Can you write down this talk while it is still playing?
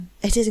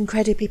it is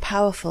incredibly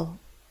powerful.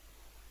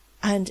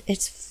 And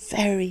it's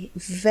very,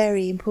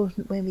 very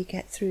important when we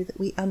get through that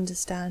we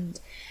understand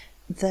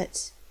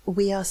that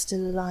we are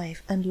still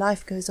alive and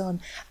life goes on,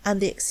 and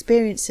the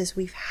experiences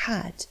we've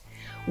had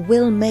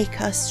will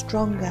make us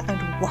stronger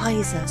and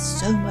wiser,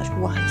 so much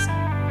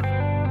wiser.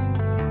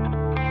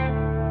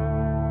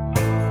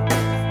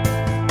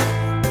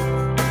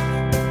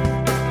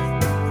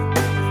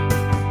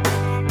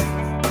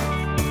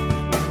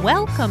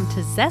 Welcome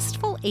to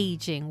Zestful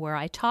Aging, where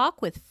I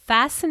talk with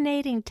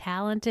fascinating,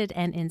 talented,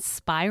 and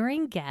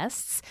inspiring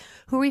guests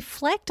who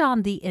reflect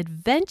on the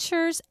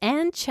adventures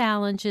and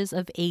challenges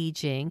of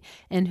aging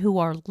and who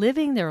are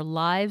living their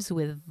lives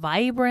with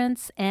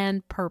vibrance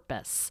and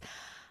purpose.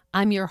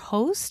 I'm your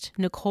host,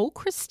 Nicole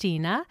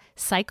Christina,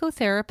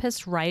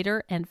 psychotherapist,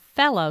 writer, and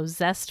fellow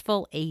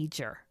Zestful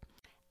Ager.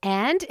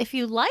 And if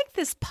you like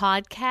this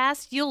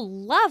podcast, you'll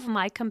love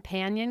my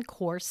companion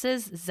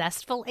courses,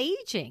 Zestful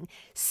Aging,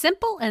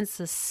 Simple and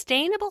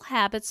Sustainable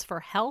Habits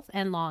for Health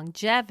and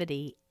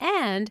Longevity,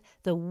 and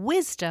The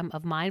Wisdom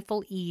of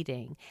Mindful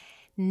Eating.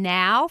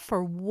 Now,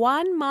 for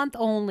 1 month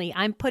only,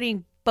 I'm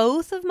putting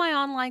both of my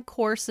online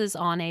courses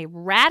on a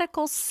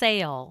radical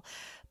sale.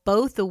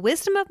 Both The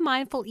Wisdom of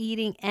Mindful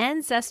Eating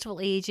and Zestful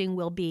Aging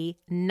will be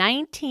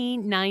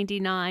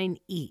 $19.99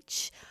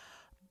 each.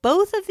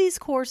 Both of these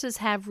courses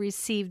have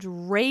received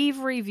rave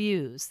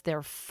reviews.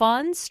 They're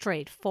fun,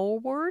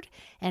 straightforward,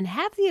 and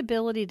have the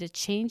ability to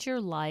change your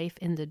life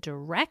in the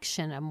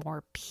direction of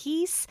more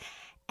peace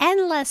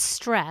and less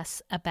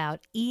stress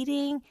about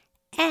eating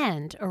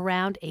and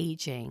around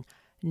aging.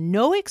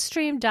 No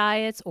extreme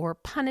diets or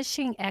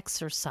punishing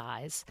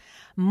exercise.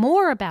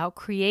 More about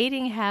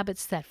creating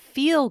habits that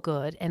feel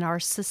good and are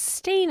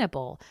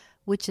sustainable,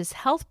 which is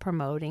health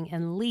promoting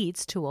and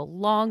leads to a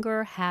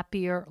longer,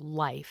 happier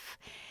life.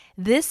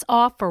 This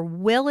offer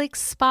will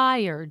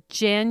expire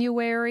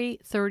January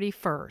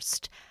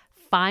 31st.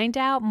 Find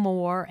out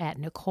more at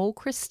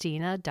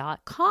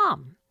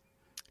NicoleChristina.com.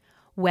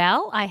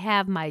 Well, I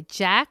have my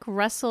Jack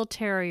Russell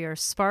Terrier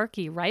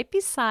Sparky right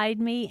beside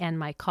me and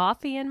my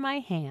coffee in my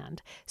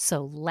hand.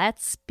 So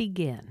let's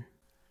begin.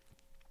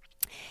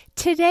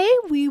 Today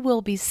we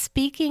will be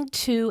speaking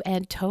to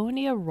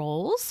Antonia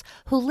Rolls,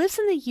 who lives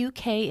in the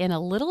UK in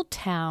a little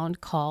town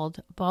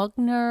called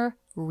Bognor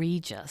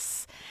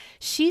Regis.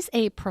 She's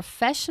a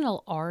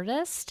professional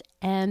artist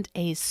and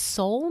a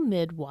soul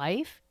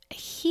midwife, a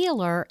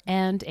healer,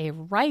 and a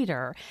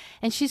writer,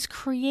 and she's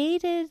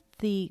created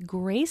the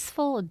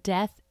Graceful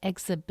Death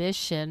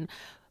exhibition,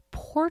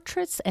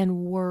 Portraits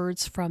and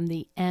Words from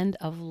the End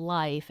of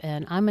Life,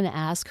 and I'm going to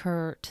ask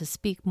her to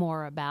speak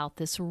more about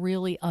this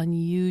really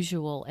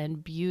unusual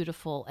and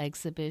beautiful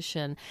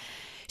exhibition.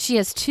 She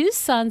has 2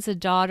 sons, a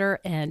daughter,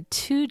 and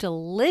 2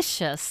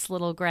 delicious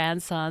little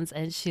grandsons,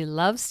 and she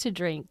loves to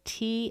drink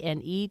tea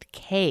and eat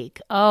cake.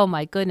 Oh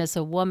my goodness,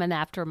 a woman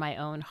after my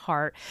own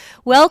heart.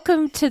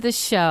 Welcome to the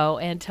show,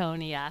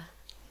 Antonia.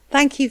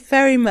 Thank you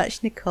very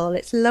much, Nicole.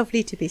 It's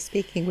lovely to be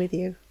speaking with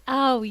you.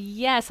 Oh,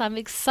 yes, I'm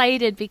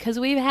excited because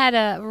we've had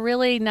a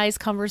really nice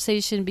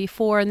conversation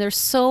before, and there's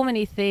so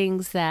many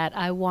things that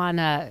I want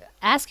to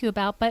ask you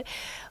about. But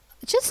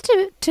just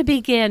to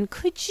begin,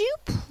 could you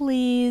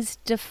please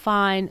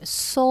define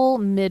soul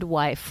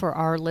midwife for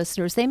our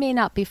listeners? They may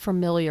not be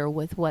familiar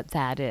with what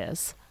that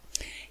is.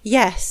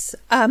 Yes,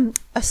 a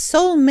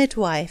soul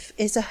midwife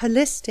is a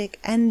holistic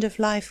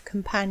end-of-life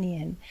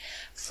companion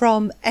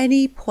from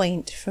any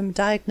point from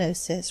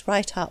diagnosis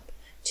right up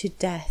to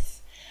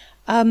death.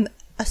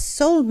 A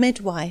soul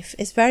midwife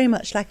is very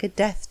much like a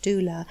death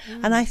doula,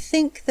 and I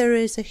think there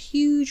is a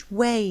huge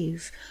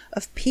wave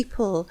of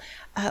people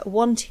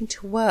wanting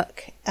to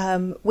work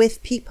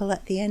with people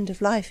at the end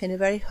of life in a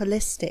very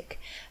holistic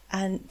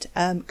and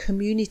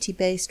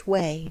community-based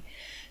way.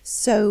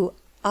 So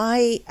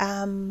I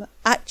am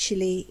a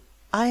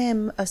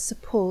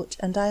support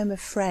and I am a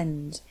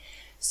friend.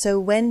 So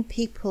when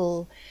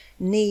people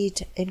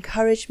need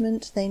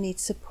encouragement, they need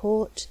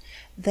support,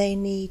 they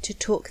need to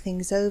talk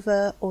things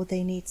over, or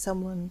they need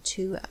someone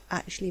to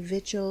actually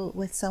vigil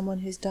with someone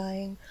who's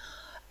dying,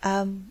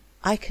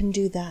 I can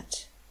do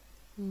that.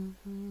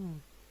 Mm-hmm.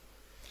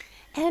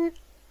 And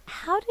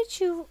how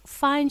did you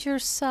find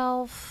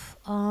yourself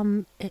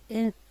in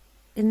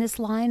this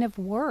line of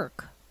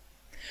work?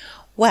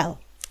 Well,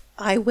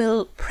 I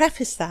will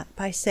preface that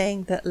by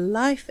saying that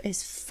life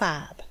is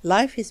fab,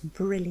 life is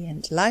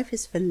brilliant, life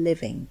is for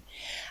living.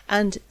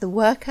 And the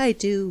work I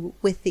do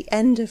with the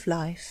end of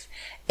life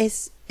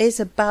is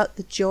about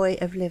the joy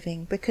of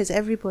living, because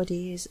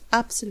everybody is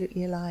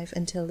absolutely alive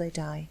until they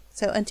die.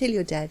 So until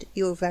you're dead,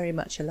 you're very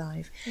much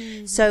alive.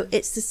 Mm-hmm. So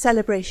it's the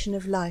celebration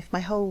of life. My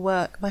whole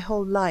work, my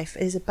whole life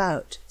is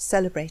about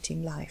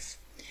celebrating life.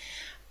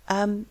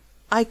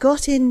 I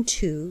got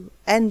into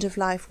end of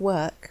life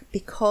work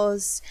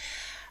because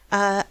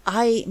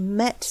I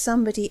met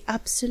somebody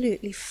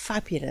absolutely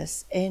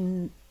fabulous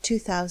in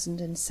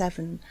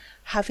 2007,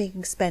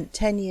 having spent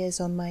 10 years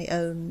on my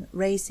own,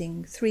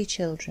 raising 3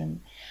 children,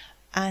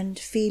 and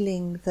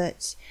feeling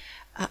that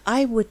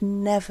I would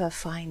never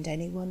find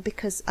anyone,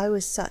 because I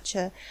was such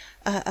a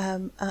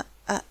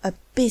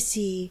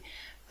busy,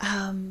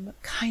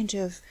 kind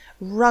of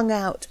wrung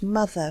out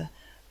mother,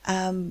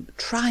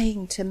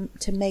 trying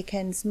to make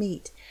ends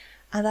meet.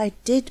 And I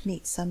did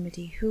meet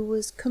somebody who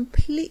was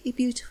completely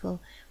beautiful.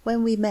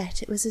 When we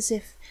met, it was as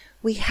if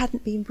we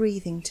hadn't been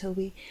breathing till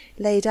we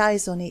laid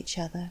eyes on each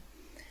other.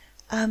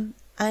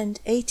 And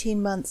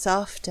 18 months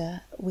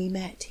after we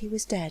met, he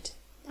was dead,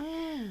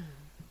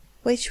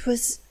 which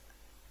was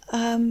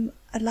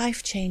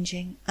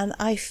life-changing. And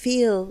I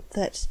feel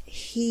that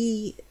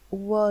he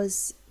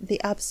was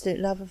the absolute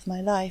love of my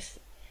life,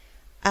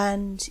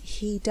 and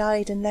he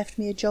died and left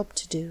me a job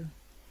to do.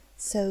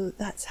 So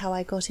that's how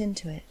I got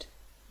into it.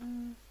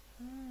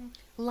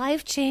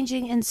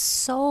 Life-changing in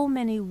so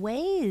many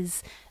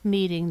ways,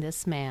 meeting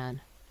this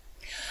man.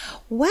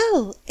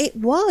 Well, it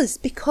was,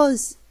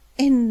 because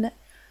in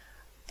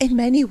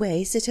many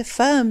ways it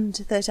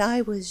affirmed that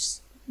I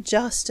was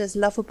just as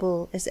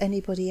lovable as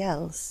anybody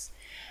else,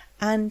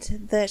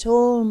 and that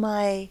all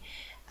my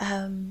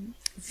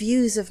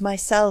views of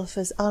myself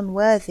as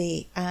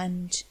unworthy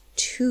and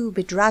too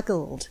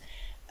bedraggled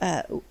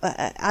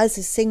as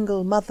a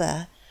single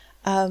mother,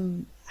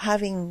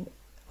 having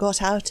got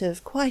out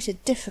of quite a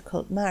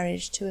difficult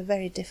marriage to a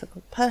very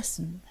difficult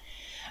person,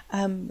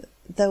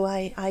 though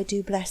I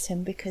do bless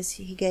him because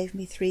he gave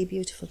me 3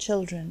 beautiful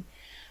children.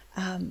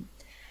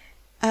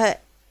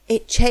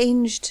 It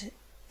changed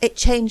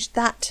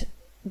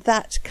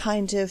that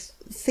kind of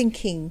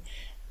thinking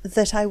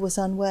that I was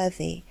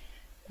unworthy.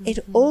 It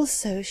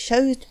also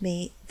showed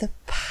me the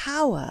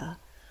power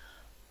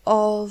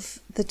of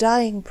the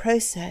dying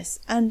process,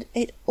 and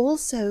it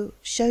also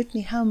showed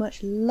me how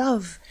much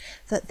love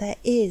that there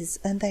is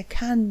and there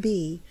can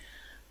be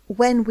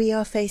when we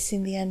are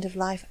facing the end of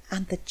life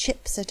and the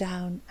chips are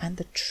down and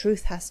the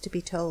truth has to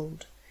be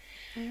told.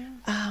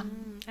 I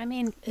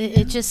mean,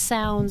 it just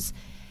sounds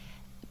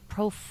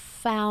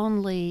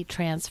profoundly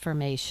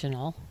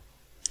transformational.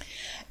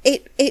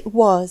 It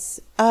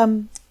was.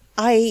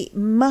 I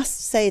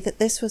must say that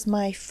this was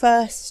my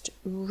first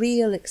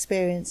real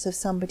experience of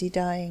somebody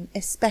dying,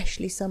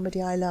 especially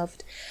somebody I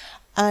loved,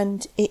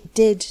 and it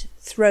did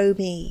throw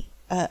me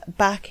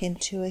back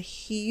into a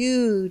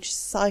huge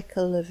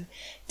cycle of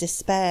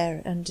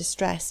despair and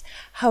distress.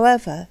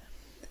 However,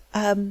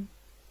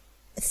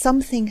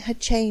 something had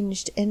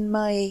changed in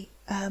my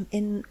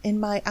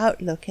my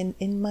outlook,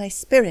 in my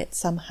spirit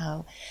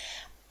somehow,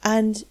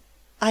 and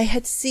I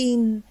had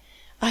seen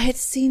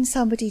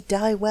somebody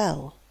die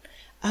well.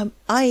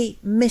 I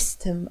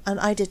missed them, and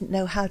I didn't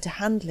know how to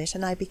handle it,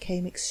 and I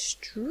became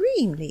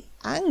extremely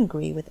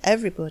angry with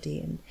everybody,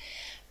 and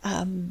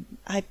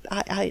I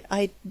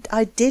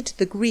did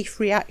the grief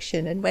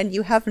reaction. And when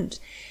you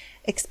haven't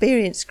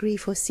experienced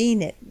grief or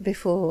seen it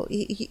before,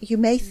 you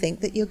may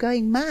think that you're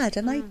going mad,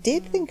 and I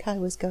did think I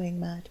was going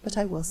mad, but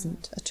I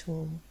wasn't at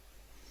all.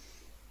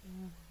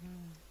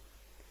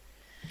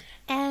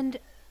 And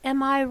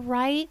am I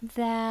right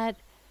that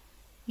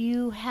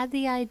you had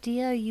the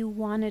idea you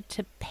wanted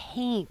to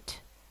paint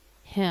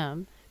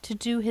him, to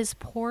do his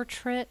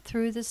portrait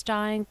through this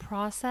dying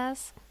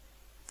process?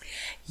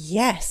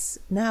 Yes.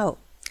 Now,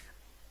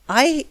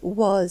 I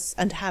was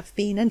and have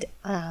been and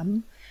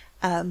am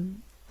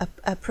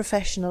a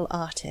professional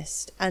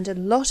artist, and a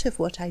lot of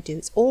what I do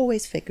is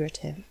always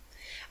figurative.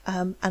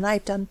 And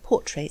I've done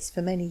portraits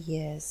for many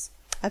years.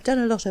 I've done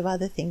a lot of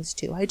other things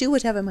too. I do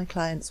whatever my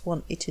clients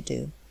want me to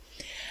do.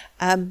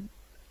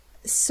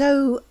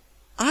 So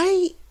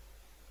I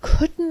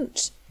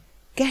couldn't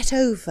get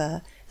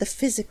over the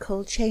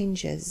physical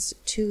changes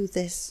to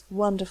this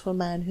wonderful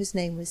man whose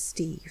name was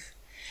Steve.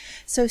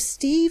 So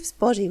Steve's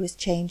body was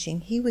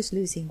changing. He was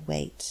losing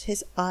weight.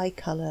 His eye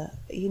colour,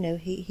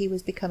 he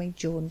was becoming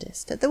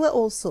jaundiced. There were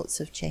all sorts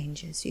of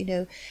changes.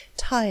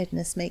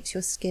 Tiredness makes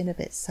your skin a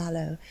bit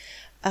sallow.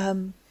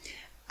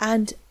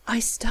 And I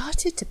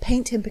started to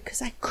paint him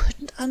because I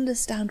couldn't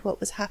understand what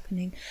was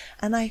happening.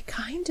 And I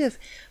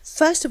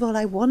first of all,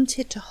 I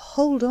wanted to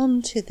hold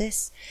on to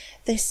this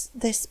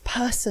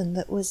person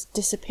that was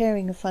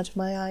disappearing in front of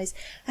my eyes.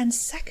 And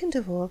second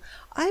of all,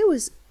 I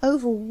was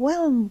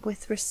overwhelmed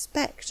with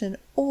respect and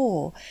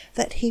awe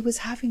that he was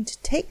having to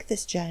take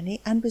this journey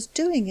and was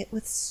doing it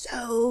with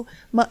so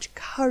much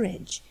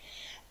courage.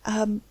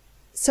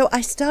 So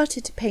I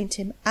started to paint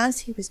him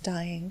as he was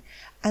dying,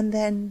 and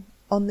then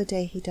on the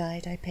day he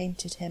died, I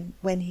painted him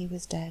when he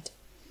was dead,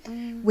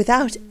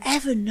 without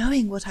ever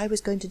knowing what I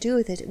was going to do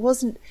with it.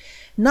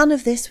 None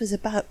of this was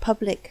about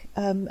public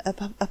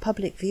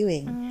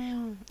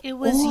viewing. It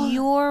was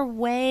your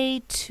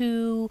way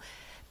to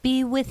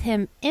be with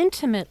him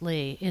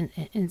intimately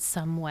in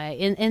some way,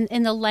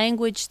 in the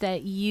language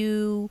that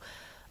you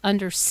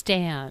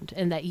understand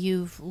and that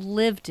you've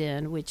lived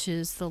in, which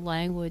is the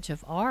language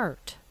of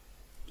art.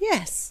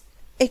 Yes,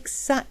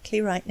 exactly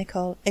right,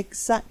 Nicole.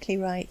 Exactly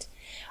right.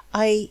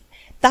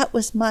 That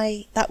was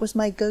my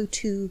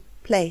go-to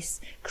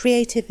place: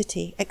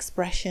 creativity,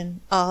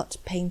 expression, art,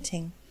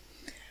 painting.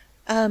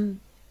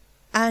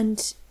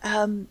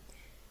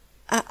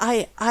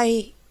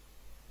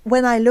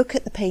 when I look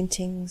at the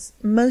paintings,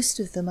 most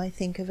of them I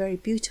think are very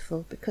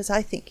beautiful because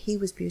I think he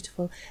was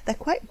beautiful. They're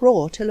quite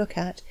raw to look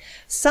at.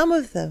 Some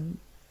of them,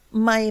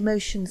 my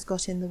emotions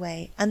got in the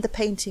way, and the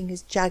painting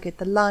is jagged.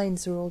 The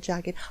lines are all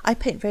jagged. I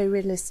paint very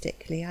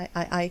realistically.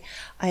 I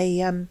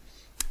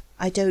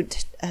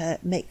don't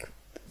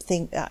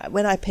think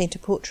when I paint a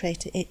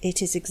portrait,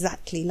 it is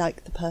exactly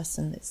like the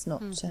person. It's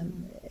not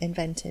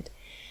invented.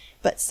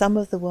 But some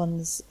of the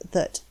ones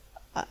that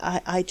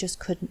I just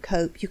couldn't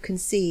cope. You can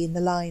see in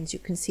the lines, you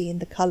can see in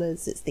the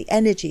colours. It's the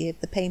energy of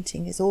the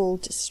painting is all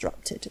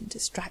disrupted and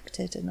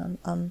distracted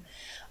and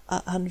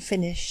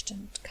unfinished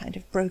and kind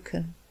of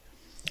broken.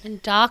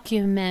 And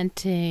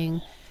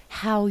documenting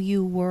how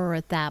you were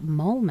at that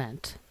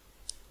moment.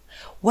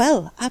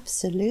 Well,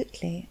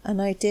 absolutely.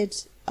 And I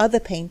did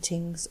other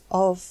paintings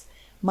of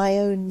my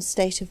own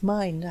state of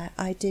mind.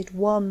 I did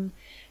one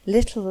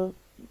little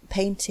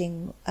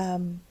painting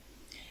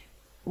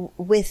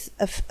with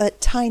a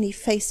tiny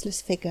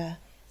faceless figure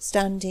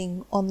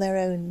standing on their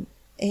own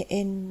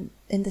in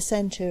the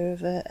centre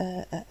of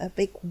a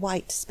big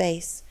white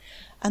space,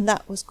 and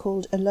that was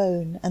called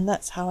Alone, and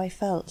that's how I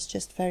felt,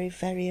 just very,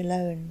 very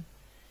alone.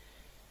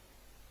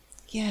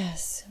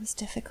 Yes, it was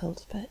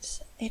difficult,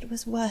 but it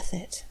was worth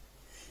it.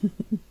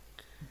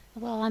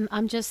 Well,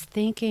 I'm just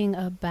thinking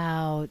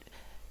about,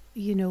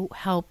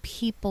 how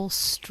people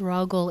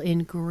struggle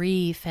in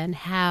grief and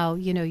how,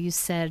 you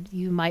said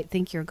you might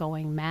think you're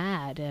going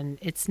mad, and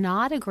it's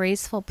not a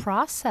graceful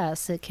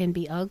process. It can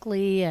be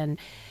ugly and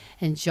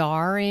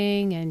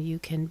jarring, and you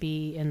can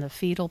be in the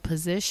fetal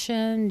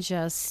position,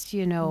 just,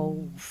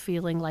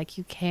 feeling like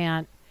you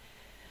can't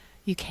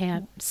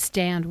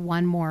stand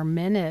one more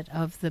minute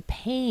of the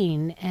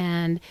pain.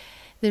 And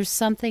there's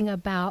something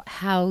about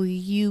how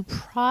you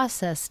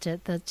processed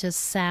it that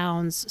just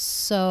sounds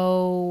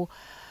so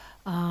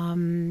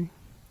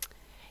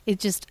it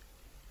just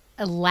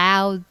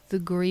allowed the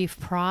grief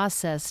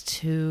process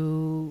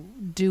to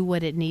do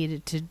what it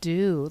needed to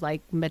do,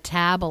 like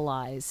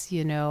metabolize,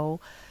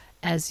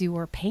 as you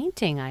were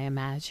painting, I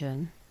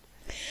imagine.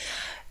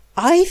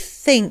 I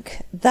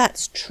think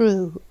that's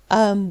true.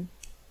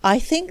 I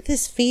think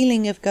this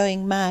feeling of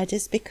going mad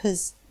is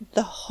because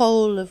the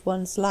whole of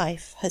one's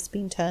life has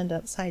been turned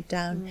upside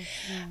down.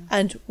 Mm-hmm.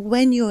 And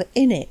when you're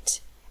in it,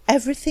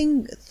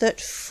 everything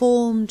that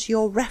formed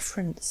your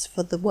reference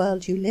for the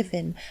world you live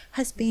in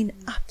has been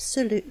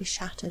absolutely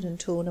shattered and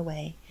torn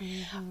away.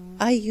 Mm-hmm.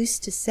 I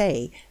used to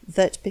say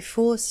that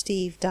before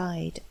Steve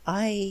died,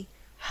 I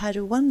had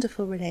a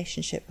wonderful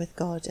relationship with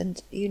God,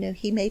 and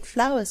he made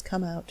flowers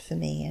come out for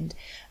me,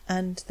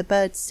 and the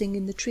birds sing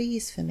in the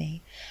trees for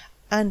me.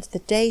 And the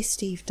day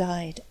Steve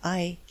died,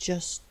 I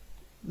just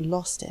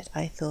lost it.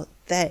 I thought,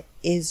 there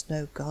is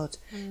no God.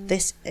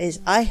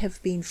 I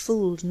have been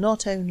fooled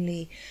not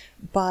only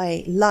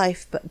by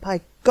life, but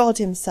by God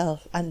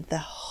himself, and the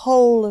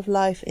whole of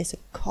life is a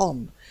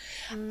con.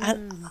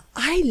 And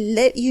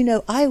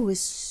I was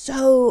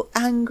so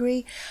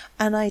angry,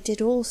 and I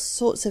did all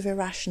sorts of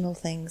irrational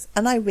things,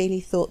 and I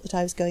really thought that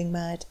I was going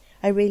mad.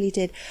 I really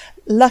did.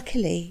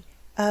 Luckily,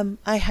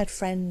 I had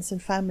friends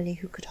and family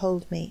who could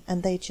hold me,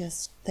 and they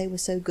were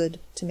so good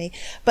to me.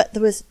 But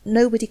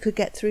nobody could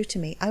get through to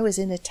me. I was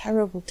in a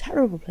terrible,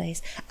 terrible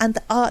place, and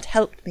the art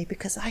helped me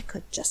because I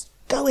could just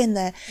go in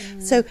there.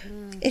 Mm-hmm. So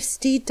if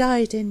Steve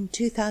died in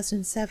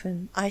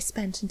 2007, I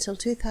spent until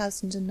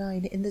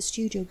 2009 in the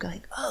studio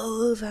going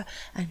over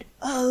and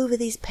over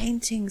these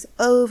paintings,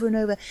 over and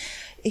over,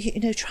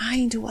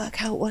 trying to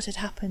work out what had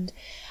happened.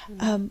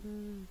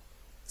 Mm-hmm.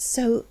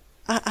 So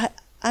I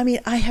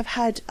mean, I have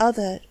had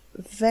other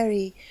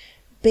very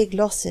big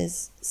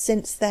losses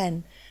since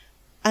then,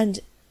 and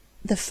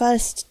that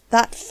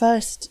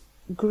first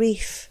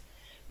grief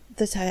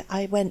that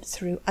I went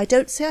through, I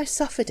don't say I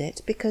suffered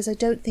it, because I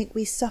don't think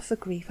we suffer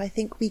grief. I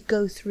think we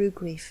go through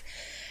grief.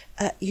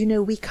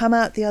 We come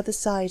out the other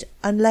side,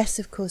 unless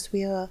of course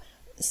we are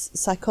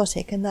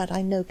psychotic, and that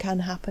I know can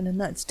happen, and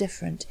that's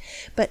different.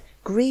 But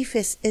grief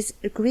is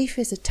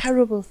a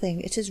terrible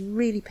thing. It is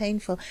really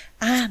painful,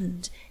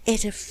 and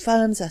it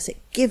affirms us. It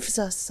gives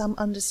us some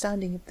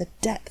understanding of the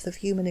depth of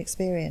human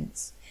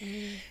experience.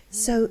 Mm-hmm.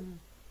 So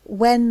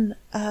when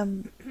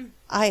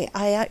I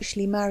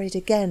actually married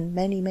again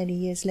many, many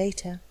years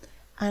later,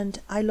 and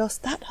I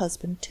lost that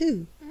husband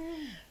too,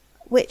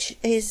 which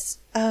is,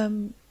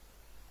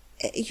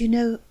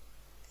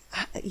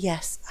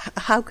 yes,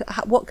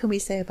 what can we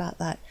say about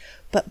that?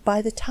 But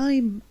by the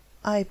time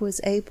I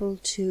was able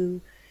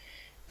to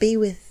be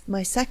with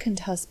my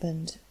second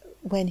husband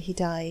when he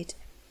died,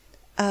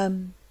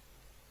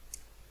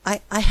 I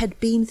had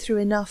been through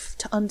enough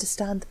to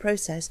understand the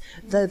process,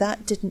 though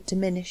that didn't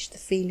diminish the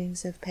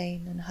feelings of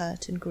pain and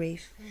hurt and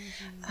grief.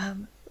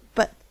 Mm-hmm.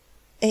 But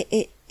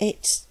it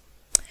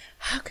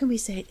how can we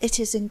say it? It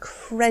is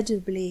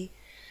incredibly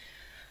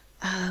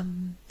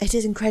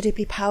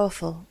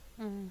powerful.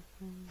 Mm-hmm.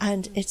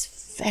 And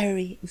it's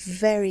very,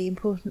 very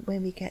important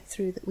when we get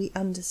through that we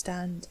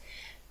understand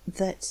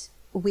that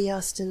we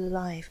are still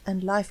alive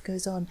and life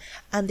goes on,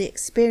 and the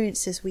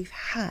experiences we've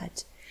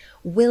had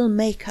will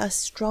make us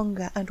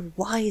stronger and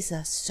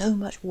wiser, so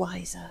much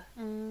wiser.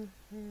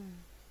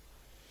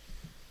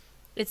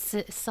 It's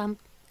some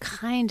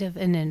kind of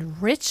an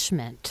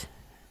enrichment.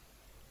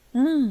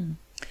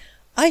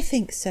 I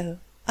think so.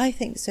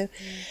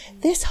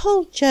 This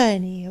whole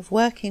journey of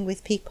working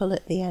with people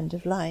at the end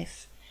of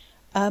life,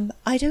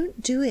 I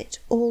don't do it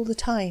all the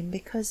time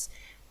because,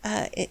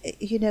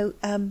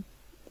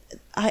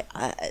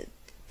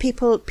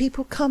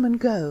 people come and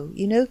go,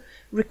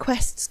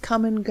 requests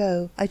come and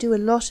go. I do a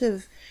lot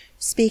of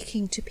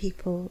speaking to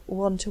people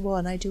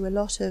one-to-one. I do a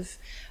lot of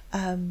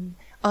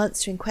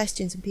answering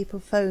questions, and people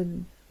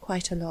phone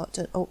quite a lot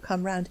or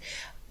come round.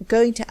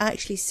 Going to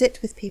actually sit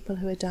with people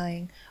who are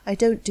dying, I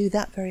don't do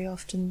that very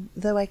often,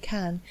 though I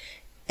can.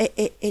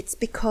 It's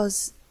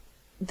because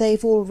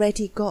they've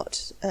already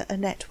got a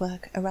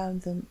network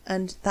around them,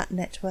 and that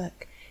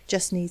network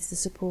just needs the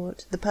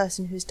support. The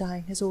person who's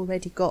dying has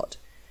already got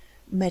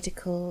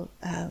medical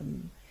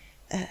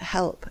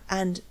help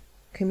and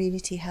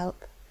community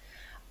help.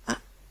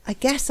 I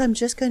guess I'm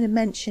just going to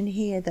mention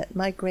here that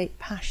my great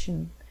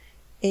passion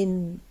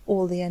in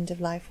all the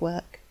end-of-life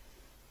work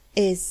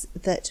is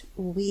that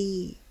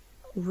we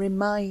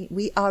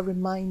are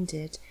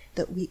reminded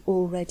that we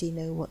already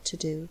know what to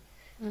do,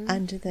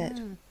 and that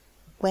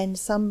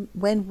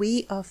when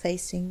we are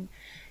facing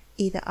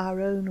either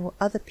our own or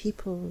other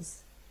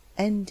people's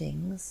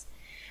endings,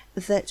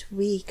 that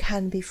we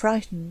can be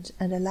frightened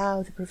and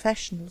allow the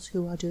professionals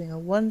who are doing a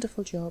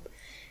wonderful job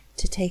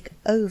to take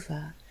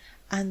over,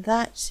 and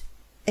that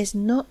is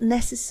not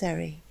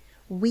necessary.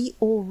 We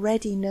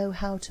already know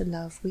how to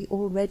love. We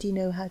already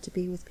know how to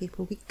be with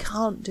people. We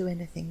can't do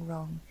anything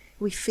wrong.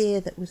 We fear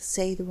that we'll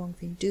say the wrong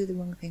thing, do the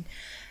wrong thing.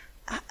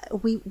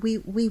 We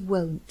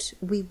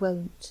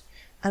won't.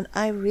 And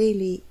I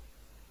really,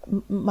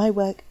 my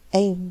work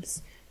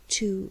aims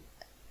to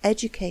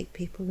educate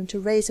people and to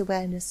raise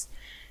awareness,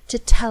 to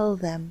tell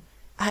them,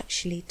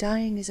 actually,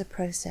 dying is a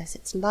process.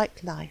 It's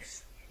like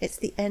life. It's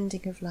the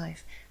ending of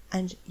life.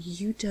 And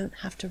you don't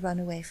have to run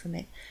away from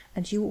it.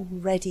 And you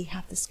already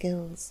have the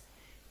skills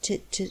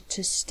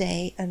to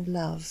stay and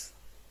love.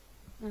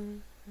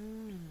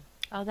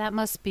 Oh, that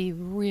must be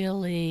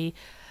really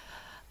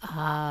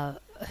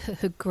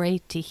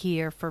great to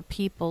hear for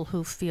people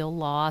who feel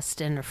lost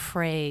and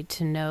afraid,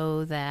 to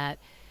know that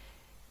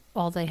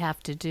all they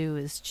have to do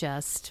is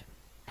just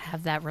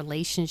have that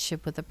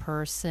relationship with a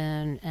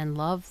person and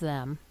love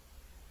them.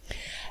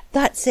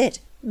 That's it.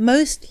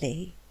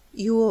 Mostly,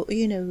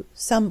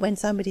 when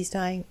somebody's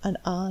dying, an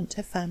aunt,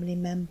 a family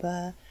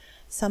member,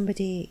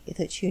 somebody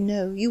that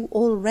you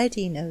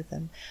already know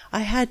them.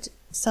 I had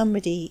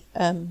somebody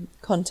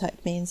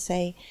contact me and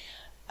say,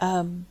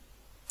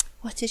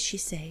 what did she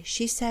say?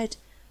 She said,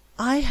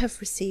 I have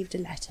received a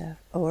letter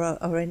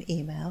or an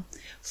email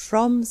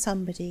from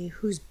somebody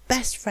whose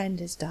best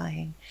friend is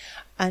dying,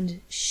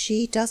 and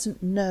she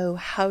doesn't know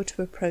how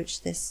to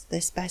approach this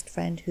best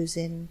friend who's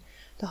in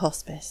the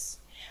hospice,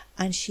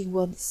 and she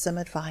wants some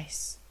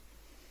advice.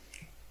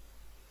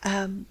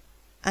 And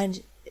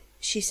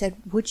she said,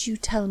 would you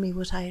tell me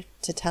what I have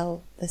to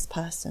tell this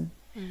person?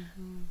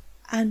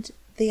 And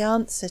the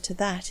answer to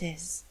that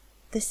is,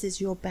 this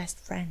is your best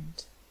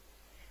friend.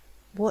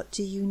 What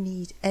do you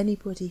need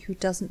anybody who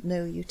doesn't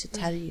know you to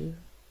tell you?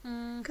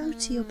 Go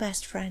to your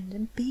best friend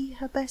and be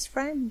her best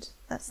friend.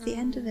 That's the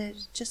end of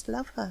it. Just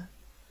love her.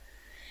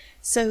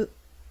 So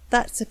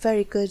that's a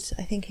very good,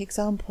 I think,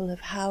 example of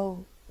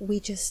how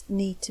we just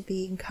need to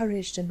be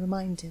encouraged and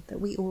reminded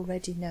that we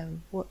already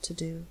know what to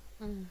do.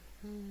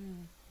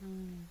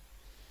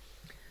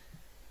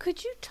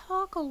 Could you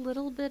talk a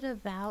little bit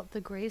about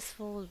the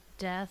Graceful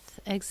Death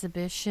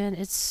exhibition?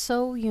 It's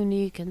so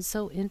unique and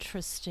so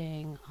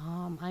interesting.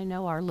 I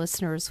know our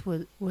listeners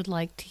would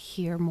like to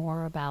hear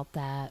more about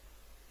that.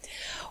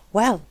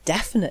 Well,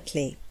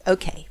 definitely.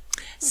 Okay,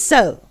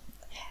 so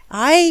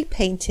I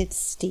painted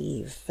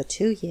Steve for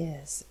 2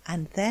 years,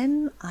 and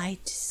then I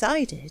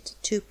decided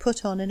to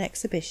put on an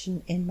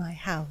exhibition in my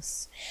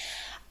house.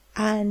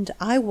 And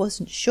I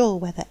wasn't sure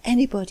whether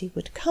anybody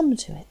would come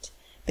to it,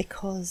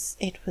 because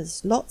it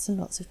was lots and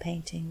lots of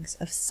paintings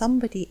of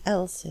somebody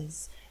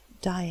else's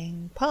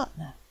dying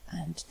partner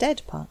and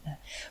dead partner.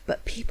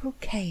 But people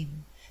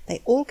came.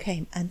 They all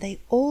came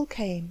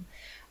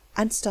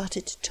and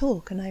started to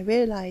talk, and I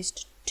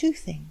realised 2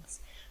 things.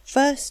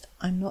 First,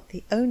 I'm not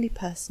the only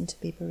person to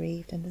be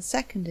bereaved, and the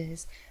second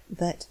is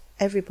that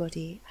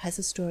everybody has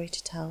a story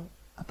to tell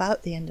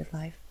about the end of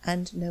life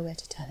and nowhere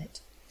to tell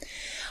it.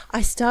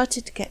 I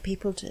started to get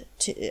people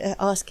to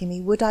asking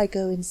me, would I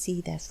go and see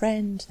their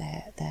friend,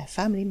 their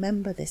family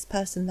member, this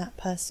person, that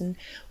person,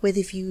 with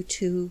a view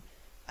to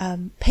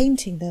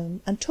painting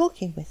them and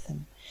talking with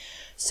them.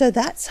 So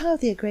that's how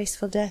the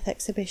Graceful Death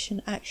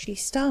exhibition actually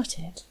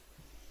started.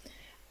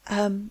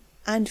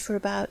 And for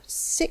about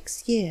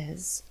 6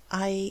 years,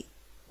 I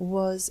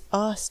was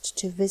asked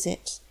to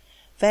visit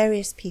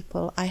various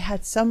people. I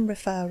had some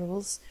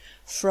referrals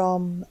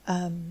from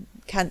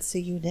cancer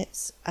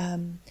units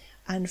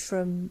and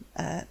from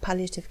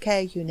palliative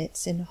care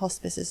units in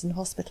hospices and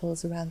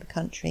hospitals around the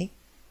country.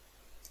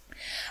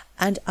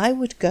 And I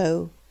would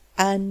go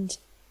and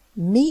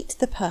meet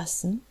the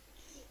person,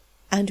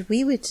 and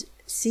we would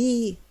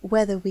see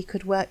whether we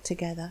could work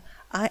together.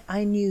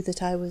 I knew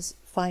that I was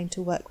fine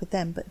to work with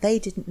them, but they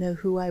didn't know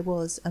who I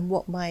was and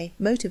what my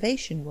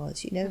motivation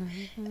was.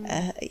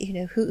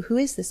 Who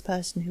is this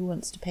person who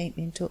wants to paint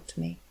me and talk to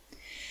me?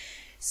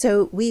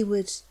 So we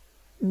would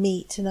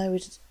meet, and I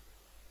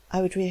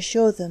would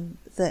reassure them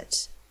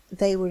that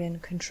they were in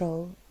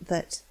control,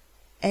 that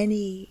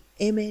any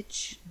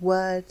image,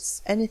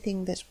 words,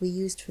 anything that we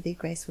used for the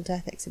Graceful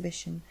Death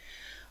exhibition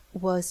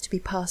was to be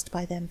passed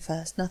by them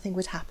first. Nothing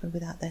would happen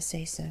without their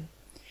say-so.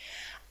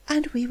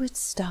 And we would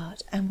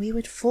start, and we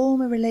would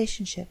form a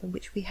relationship, in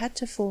which we had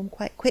to form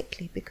quite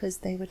quickly because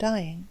they were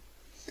dying.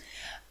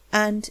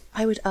 And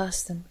I would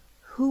ask them,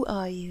 who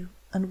are you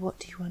and what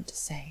do you want to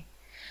say?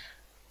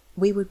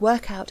 We would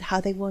work out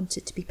how they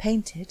wanted to be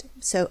painted,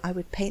 so I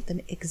would paint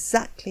them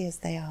exactly as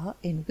they are,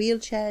 in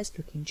wheelchairs,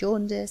 looking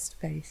jaundiced,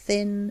 very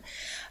thin,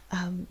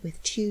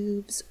 with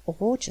tubes,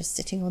 or just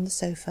sitting on the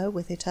sofa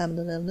with a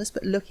terminal illness,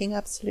 but looking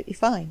absolutely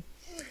fine.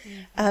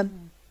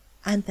 And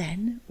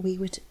then we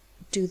would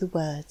do the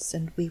words,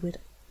 and we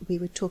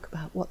would talk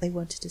about what they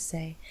wanted to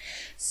say.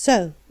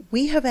 So I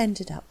have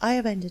ended up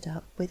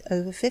with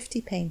over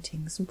 50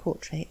 paintings and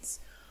portraits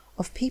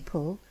of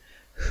people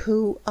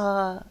who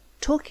are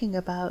talking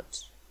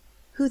about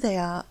who they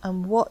are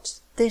and what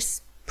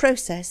this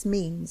process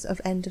means of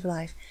end of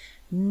life.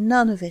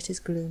 None of it is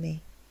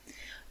gloomy.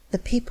 The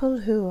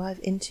people who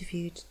I've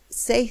interviewed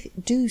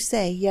do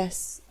say,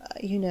 yes,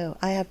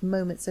 I have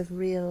moments of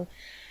real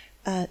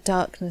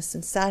darkness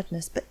and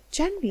sadness, but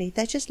generally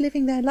they're just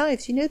living their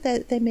lives.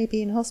 They may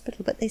be in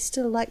hospital, but they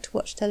still like to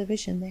watch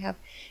television. They have,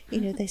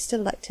 they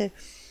still like to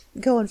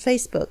go on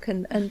Facebook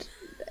and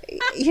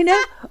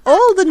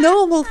all the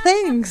normal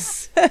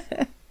things.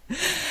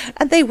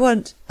 And they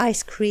want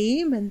ice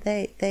cream, and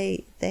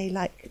they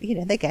like,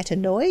 they get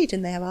annoyed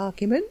and they have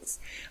arguments.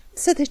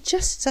 So they're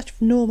just such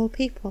normal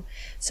people.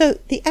 So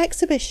the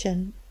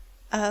exhibition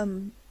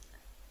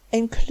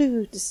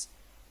includes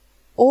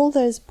all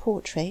those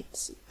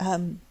portraits.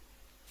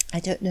 I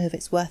don't know if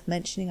it's worth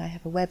mentioning. I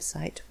have a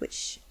website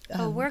which...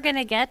 we're going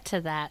to get to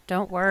that.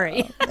 Don't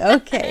worry.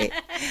 Okay.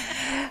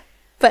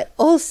 But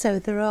also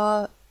there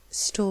are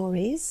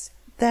stories.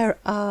 There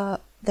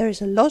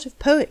is a lot of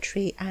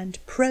poetry and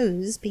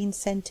prose being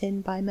sent in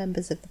by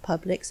members of the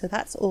public, so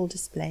that's all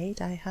displayed.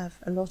 I have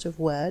a lot of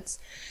words.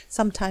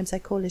 Sometimes I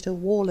call it a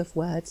wall of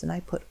words, and I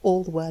put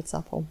all the words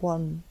up on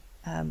one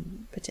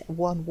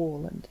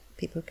wall, and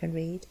people can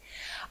read.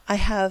 I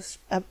have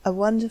a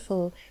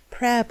wonderful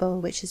prayer bowl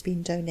which has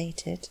been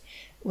donated,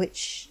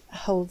 which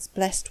holds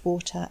blessed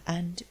water,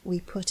 and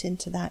we put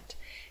into that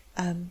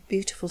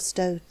beautiful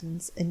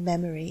stones in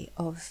memory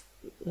of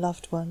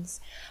loved ones.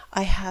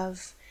 I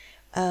have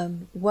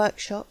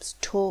workshops,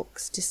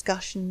 talks,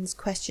 discussions,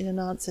 question and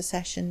answer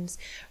sessions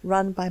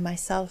run by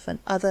myself and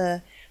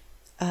other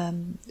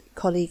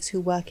colleagues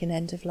who work in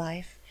end of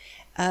life.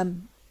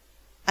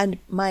 And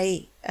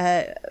my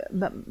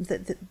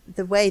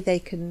the way they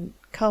can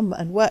come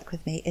and work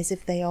with me is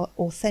if they are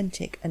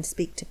authentic and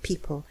speak to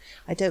people.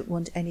 I don't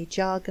want any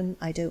jargon.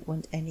 I don't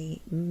want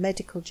any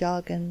medical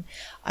jargon.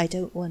 I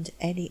don't want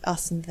any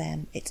us and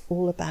them. It's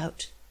all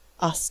about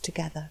us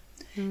together.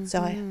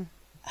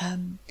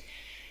 Mm-hmm.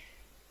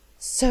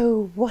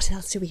 So what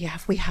else do we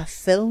have? We have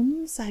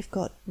films. I've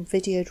got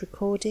videoed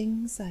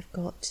recordings. I've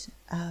got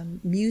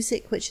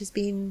music which has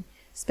been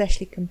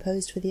specially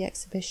composed for the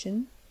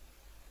exhibition.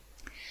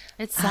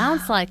 It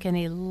sounds like an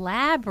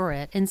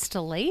elaborate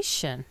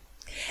installation.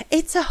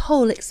 It's a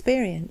whole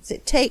experience.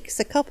 It takes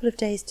a couple of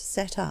days to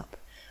set up,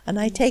 and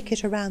I take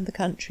it around the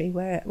country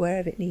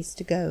wherever it needs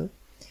to go.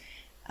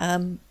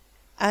 And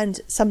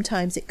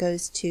sometimes it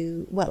goes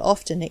to,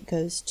 often it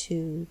goes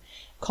to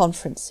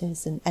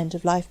conferences and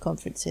end-of-life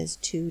conferences,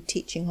 to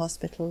teaching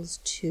hospitals,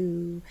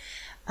 to,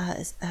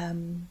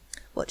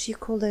 what do you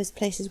call those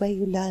places where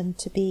you learn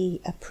to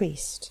be a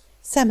priest?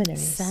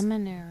 Seminaries.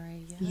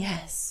 Seminary,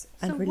 yes.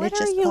 And so religious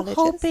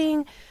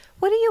colleges.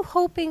 What are you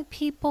hoping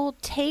people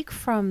take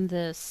from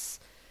this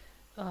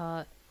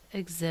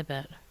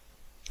exhibit?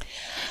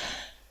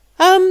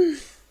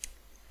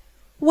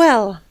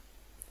 Well,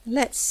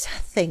 let's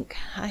think.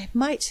 I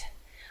might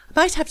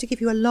have to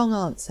give you a long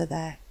answer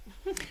there.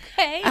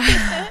 Okay.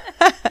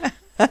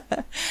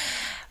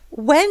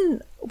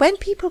 When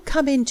people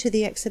come into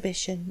the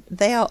exhibition,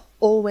 they are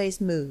always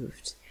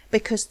moved,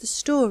 because the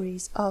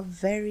stories are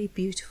very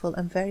beautiful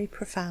and very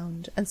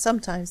profound, and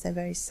sometimes they're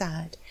very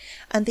sad,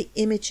 and the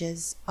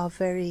images are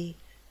very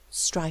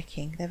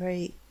striking. They're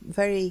very,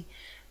 very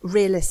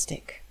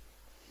realistic,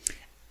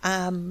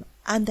 and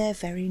they're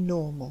very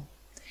normal.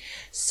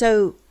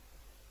 So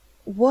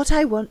what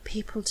I want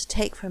people to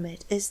take from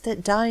it is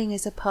that dying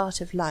is a part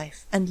of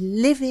life,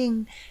 and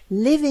living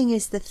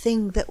is the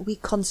thing that we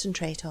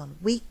concentrate on.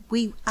 We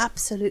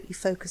absolutely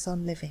focus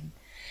on living,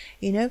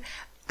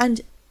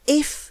 and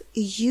if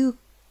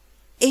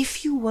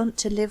you want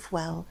to live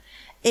well,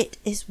 it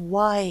is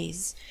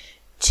wise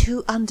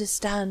to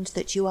understand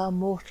that you are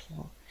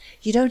mortal.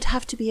 you don't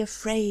have to be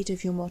afraid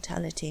of your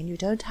mortality, and you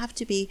don't have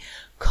to be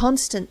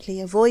constantly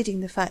avoiding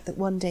the fact that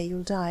one day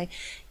you'll die.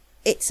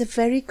 It's a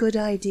very good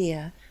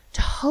idea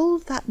to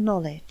hold that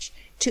knowledge,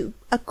 to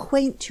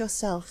acquaint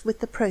yourself with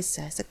the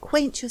process,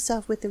 acquaint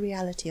yourself with the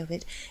reality of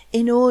it,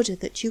 in order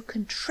that you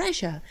can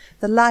treasure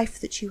the life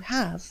that you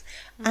have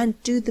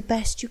and do the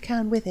best you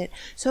can with it.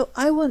 So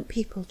I want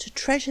people to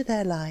treasure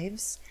their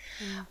lives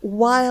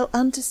while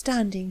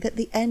understanding that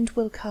the end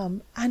will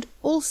come, and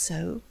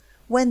also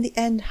when the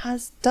end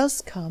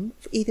does come,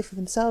 either for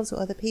themselves or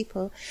other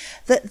people,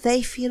 that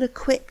they feel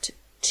equipped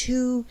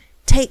to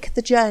take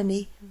the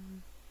journey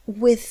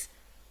with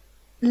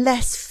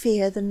less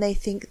fear than they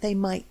think they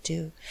might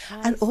do.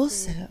 And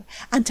also,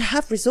 and to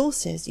have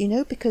resources,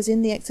 because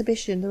in the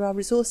exhibition there are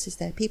resources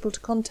there, people to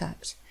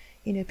contact,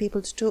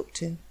 people to talk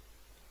to.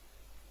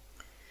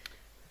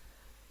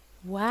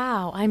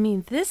 Wow. I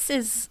mean, this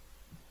is,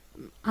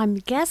 I'm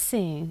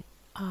guessing,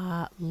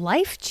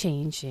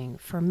 life-changing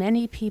for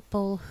many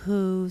people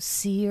who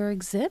see your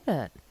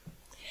exhibit.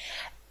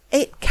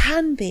 It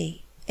can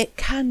be.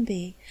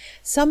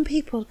 Some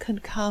people can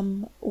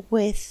come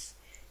with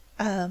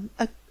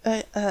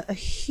a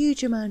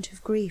huge amount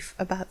of grief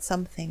about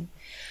something,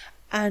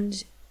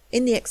 and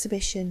in the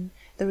exhibition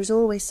there is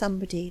always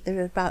somebody. There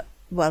are about,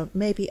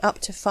 maybe up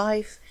to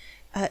 5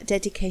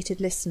 dedicated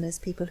listeners,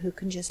 people who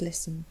can just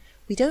listen.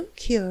 We don't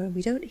cure, and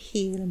we don't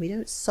heal, and we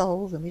don't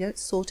solve, and we don't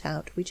sort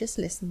out. We just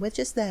listen. We're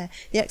just there.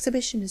 The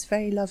exhibition is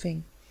very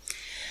loving.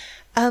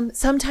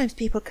 Sometimes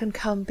people can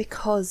come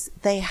because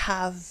they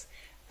have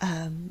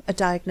a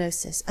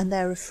diagnosis and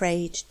they're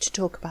afraid to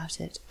talk about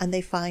it, and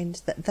they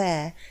find that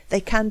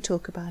they can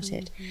talk about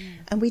it.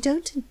 And we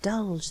don't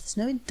indulge. There's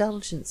no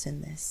indulgence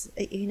in this.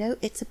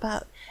 It's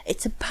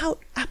about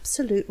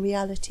absolute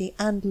reality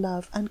and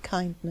love and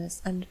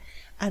kindness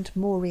and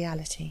more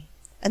reality.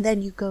 And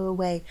then you go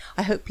away.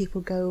 I hope people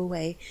go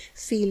away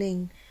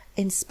feeling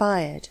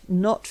inspired,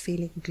 not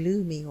feeling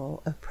gloomy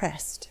or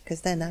oppressed,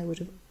 because then I would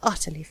have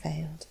utterly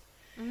failed.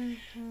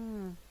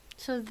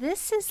 So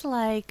this is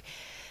like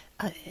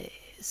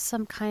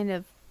some kind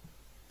of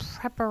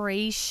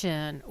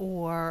preparation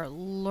or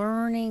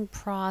learning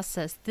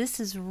process. This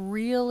is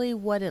really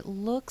what it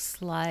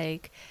looks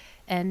like,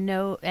 and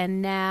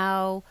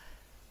now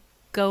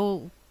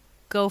go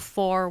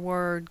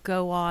forward,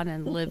 go on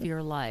and live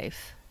your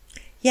life.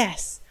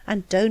 Yes,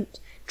 and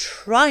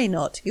try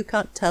not, you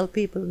can't tell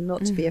people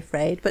not to be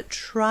afraid, but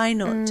try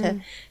not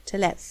to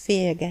let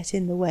fear get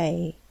in the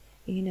way,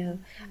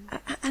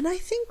 And I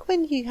think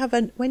when you have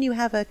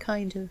a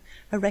kind of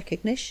a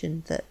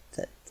recognition that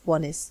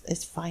one is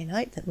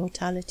finite, that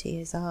mortality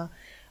is our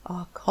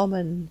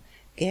common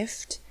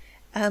gift,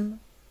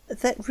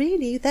 that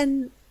really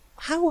then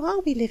how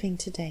are we living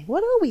today?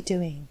 What are we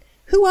doing?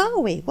 Who are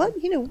we? What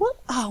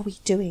are we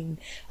doing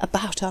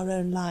about our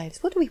own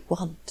lives? What do we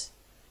want?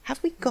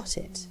 Have we got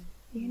it?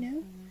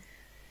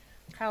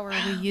 How are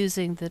we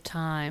using the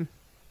time?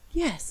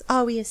 Yes.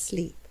 Are we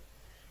asleep?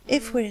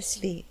 If we're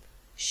asleep,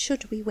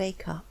 should we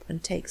wake up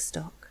and take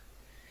stock?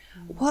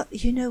 What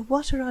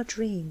are our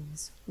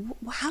dreams?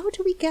 How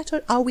do we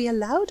are we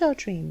allowed our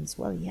dreams?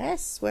 Well,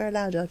 yes, we're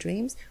allowed our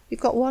dreams. We've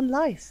got one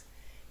life,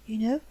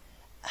 get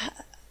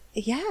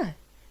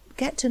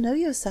to know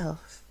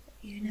yourself,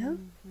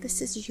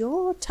 This is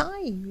your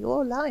time,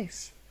 your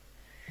life.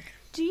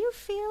 Do you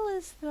feel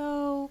as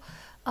though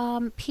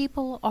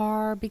people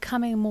are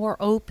becoming more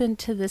open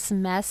to this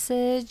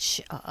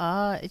message,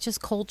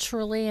 just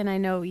culturally? And I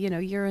know,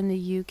 you're in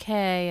the UK,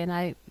 and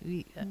I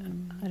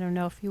don't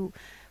know if you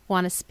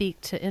want to speak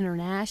to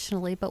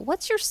internationally, but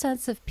what's your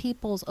sense of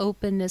people's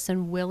openness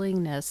and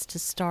willingness to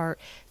start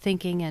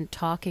thinking and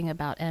talking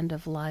about end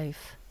of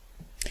life?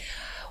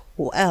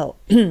 Well,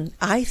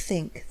 I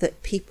think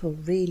that people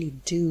really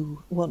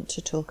do want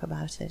to talk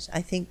about it.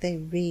 I think they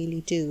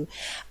really do.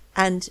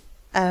 And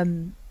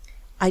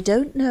I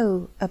don't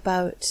know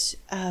about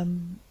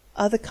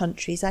other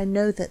countries. I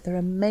know that there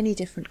are many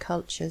different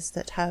cultures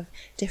that have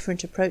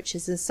different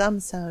approaches, and some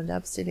sound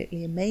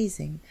absolutely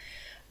amazing,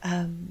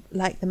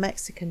 like the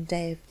Mexican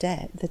Day of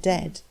the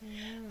Dead,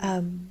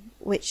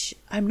 which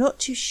I'm not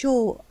too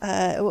sure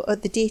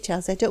of the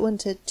details. I don't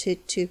want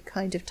to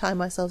kind of tie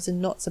myself in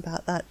knots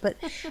about that, but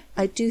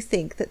I do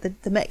think that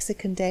the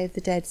Mexican Day of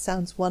the Dead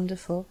sounds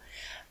wonderful.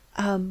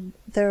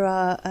 There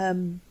are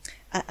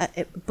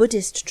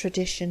Buddhist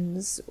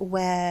traditions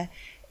where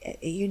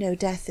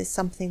death is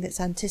something that's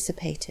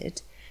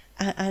anticipated,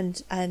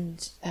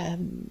 and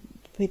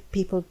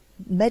people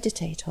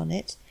meditate on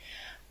it.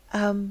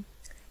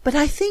 But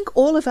I think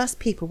all of us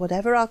people,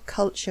 whatever our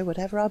culture,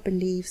 whatever our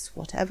beliefs,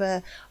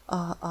 whatever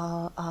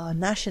our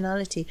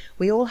nationality,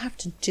 we all have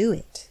to do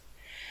it.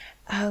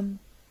 And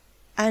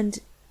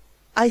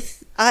I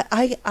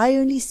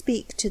only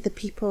speak to the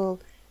people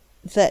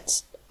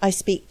that I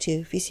speak to,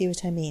 if you see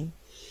what I mean.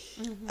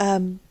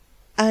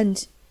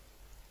 And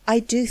I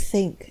do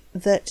think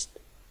that,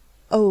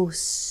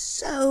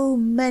 so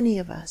many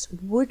of us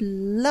would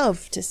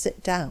love to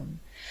sit down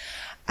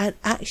and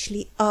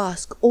actually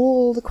ask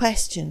all the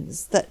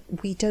questions that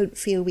we don't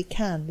feel we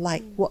can,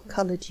 like what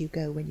colour do you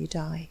go when you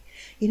die?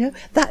 You know,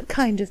 that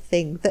kind of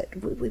thing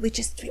that we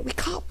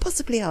can't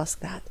possibly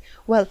ask that.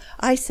 Well,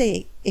 I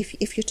say,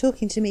 if you're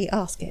talking to me,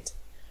 ask it,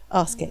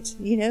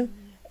 you know,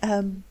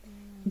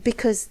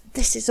 because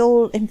this is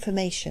all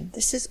information.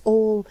 This is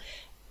all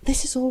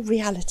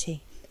reality.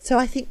 So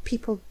I think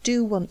people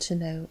do want to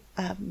know,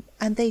 and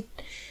they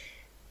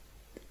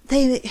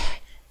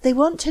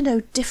want to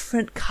know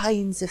different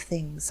kinds of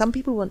things. Some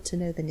people want to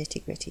know the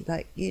nitty-gritty,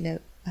 like, you know,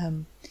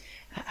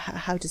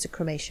 how does a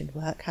cremation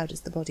work? How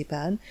does the body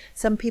burn?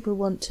 Some people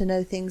want to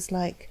know things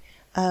like,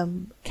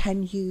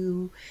 can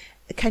you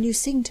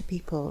sing to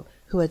people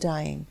who are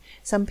dying?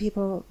 Some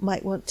people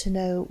might want to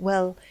know,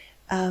 well,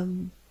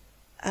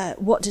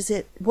 what does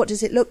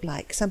it look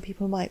like? Some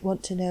people might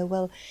want to know,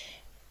 well,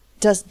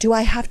 do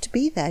I have to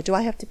be there?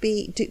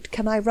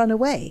 Can I run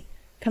away?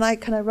 Can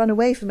I run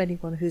away from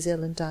anyone who's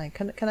ill and dying?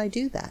 Can I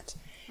do that?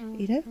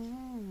 You know?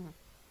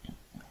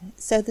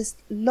 So there's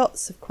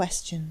lots of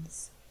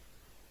questions.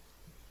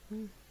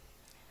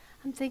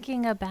 I'm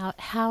thinking about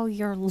how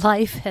your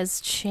life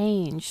has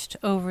changed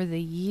over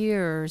the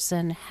years,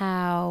 and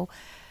how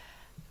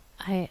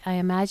I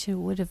imagine it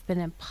would have been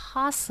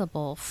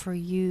impossible for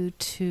you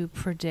to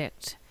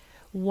predict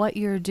what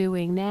you're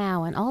doing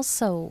now, and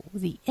also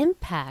the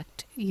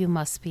impact you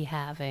must be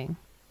having.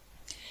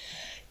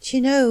 Do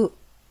you know,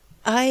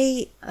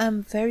 I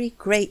am very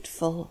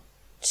grateful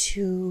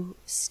to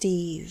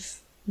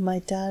Steve, my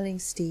darling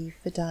Steve,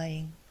 for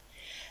dying,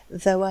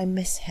 though I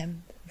miss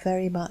him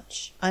very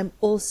much. I'm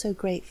also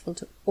grateful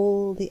to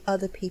all the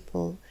other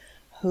people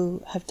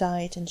who have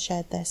died and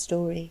shared their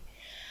story.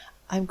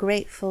 I'm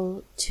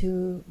grateful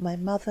to my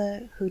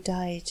mother who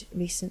died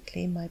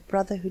recently, my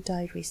brother who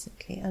died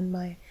recently, and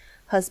my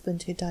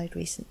husband who died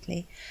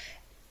recently.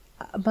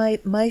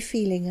 My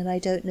feeling, and I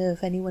don't know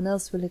if anyone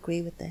else will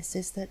agree with this,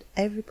 is that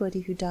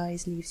everybody who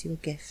dies leaves you a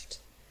gift.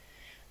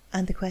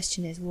 And the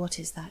question is, what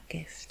is that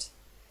gift?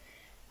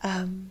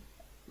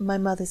 My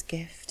mother's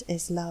gift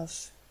is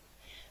love.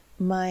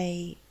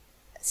 My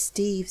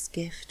Steve's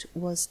gift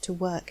was to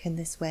work in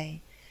this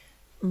way.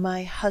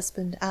 My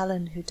husband,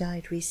 Alan, who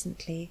died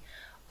recently,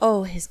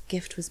 his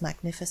gift was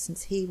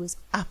magnificence. He was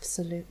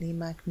absolutely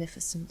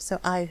magnificent. So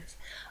I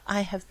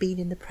have been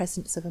in the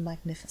presence of a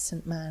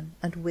magnificent man,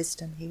 and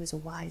wisdom. He was a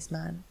wise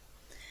man.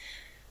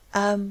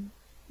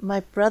 My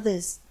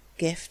brother's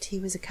gift, he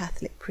was a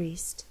Catholic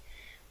priest,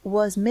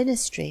 was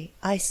ministry.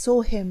 I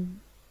saw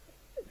him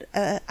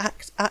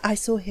I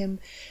saw him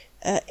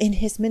in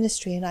his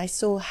ministry, and I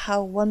saw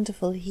how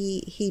wonderful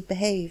he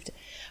behaved,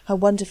 how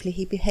wonderfully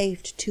he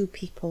behaved to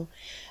people.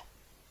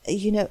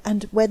 You know,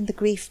 and when the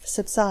grief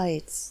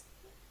subsides,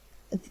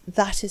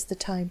 that is the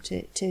time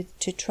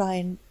to try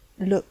and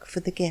look for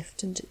the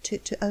gift and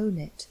to own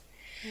it.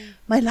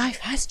 My life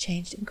has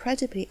changed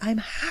incredibly. I'm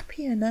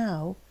happier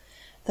now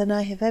than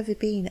I have ever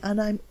been, and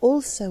I'm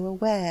also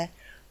aware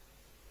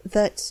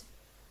that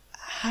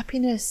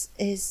happiness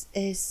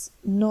is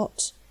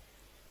not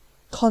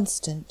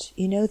constant.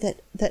 You know,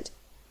 that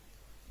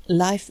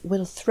life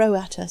will throw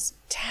at us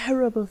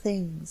terrible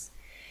things,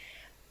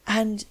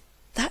 and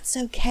that's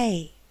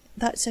okay.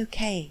 That's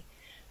okay.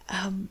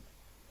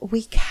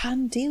 We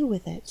can deal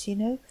with it, you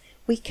know.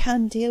 We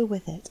can deal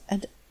with it.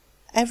 And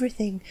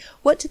everything,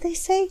 what do they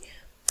say?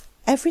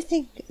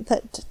 Everything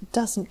that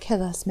doesn't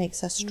kill us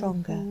makes us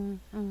stronger.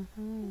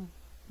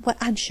 Well,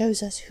 and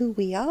shows us who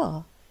we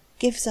are.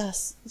 Gives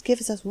us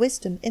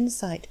wisdom,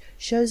 insight,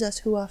 shows us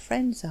who our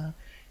friends are,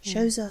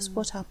 shows us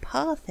what our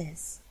path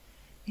is.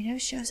 You know,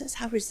 shows us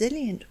how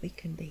resilient we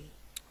can be.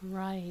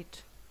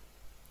 Right.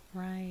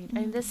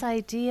 And this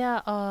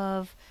idea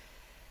of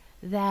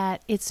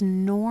that it's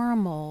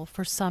normal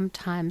for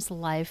sometimes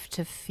life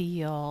to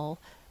feel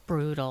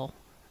brutal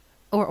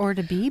or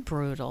to be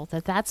brutal,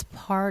 that's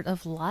part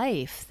of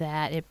life,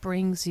 that it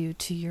brings you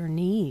to your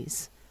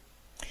knees.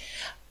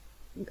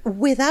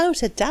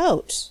 Without a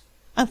doubt.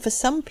 And for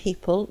some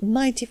people,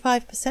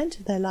 95%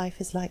 of their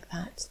life is like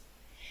that.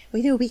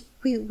 We know we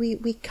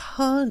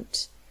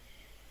can't,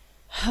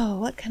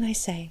 what can I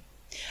say?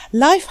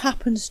 Life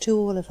happens to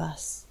all of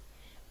us.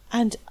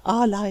 And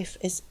our life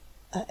is,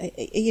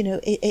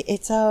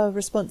 it's our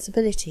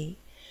responsibility.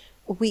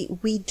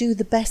 We do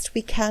the best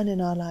we can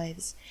in our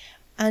lives.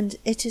 And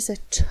it is a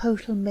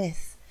total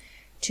myth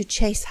to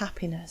chase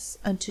happiness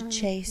and to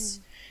chase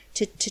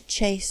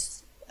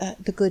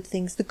the good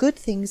things. The good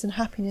things and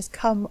happiness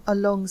come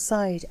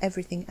alongside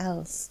everything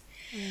else.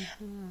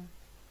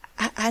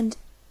 And,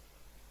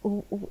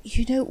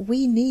 you know,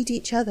 we need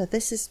each other.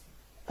 This is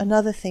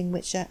another thing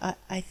which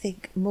I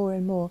think more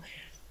and more,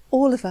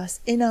 all of us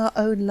in our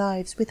own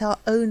lives, with our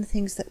own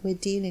things that we're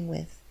dealing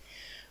with,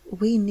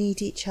 we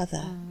need each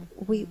other.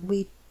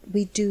 We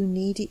do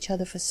need each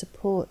other for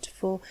support,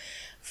 for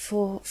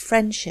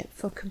friendship,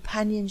 for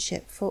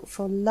companionship,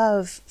 for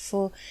love,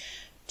 for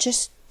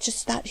just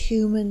that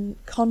human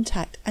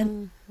contact.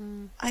 And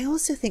I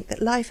also think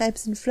that life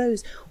ebbs and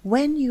flows.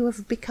 When you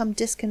have become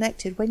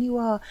disconnected, when you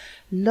are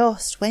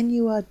lost, when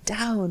you are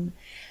down,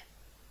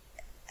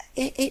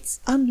 it's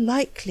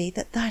unlikely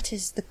that that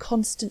is the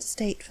constant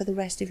state for the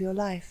rest of your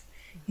life.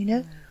 You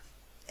know,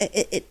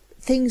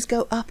 things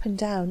go up and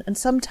down. And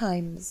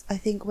sometimes I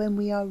think when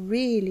we are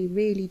really,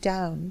 really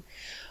down,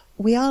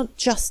 we aren't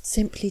just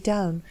simply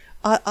down.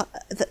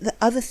 The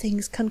other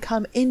things can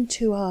come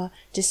into our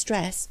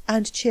distress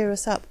and cheer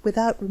us up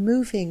without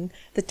removing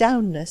the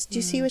downness. Do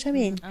you see what I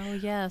mean? Oh,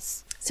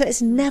 yes. So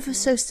it's never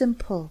so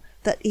simple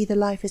that either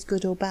life is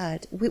good or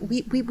bad.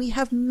 We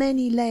have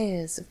many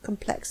layers of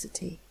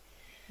complexity.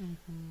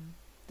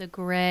 The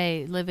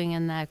grey, living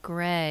in that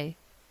grey.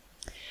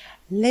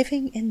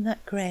 Living in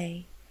that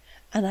grey.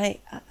 And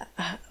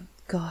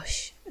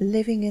gosh,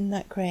 living in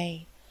that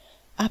grey.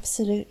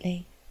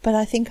 Absolutely. But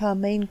I think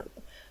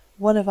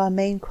one of our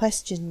main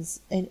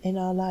questions in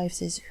our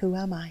lives is, who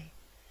am I?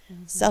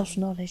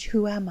 Self-knowledge,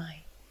 who am I?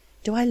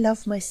 Do I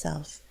love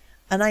myself?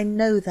 And I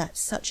know that's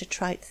such a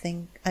trite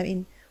thing. I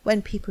mean,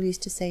 when people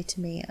used to say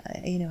to me,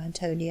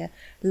 Antonia,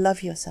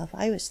 love yourself,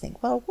 I always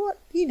think, well, what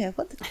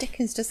the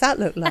dickens does that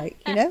look like,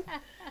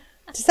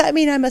 Does that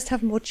mean I must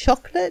have more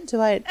chocolate? Do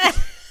I...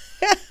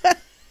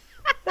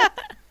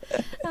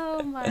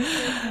 Oh, my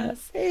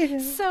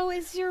goodness. So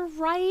is your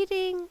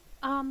writing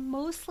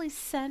mostly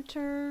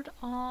centered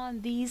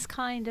on these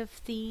kind of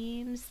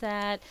themes,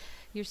 that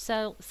you're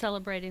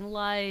celebrating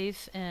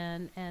life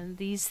and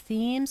these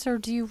themes, or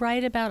do you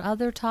write about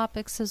other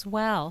topics as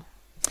well?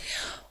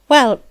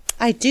 Well,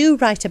 I do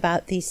write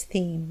about these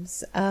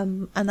themes,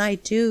 and I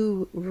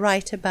do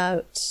write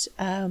about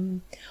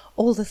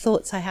all the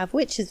thoughts I have,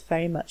 which is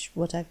very much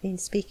what I've been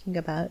speaking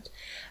about.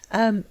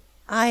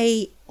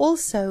 I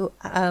also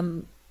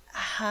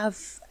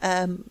have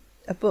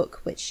a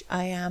book which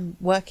I am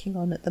working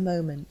on at the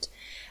moment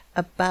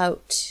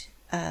about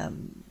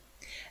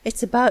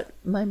it's about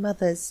my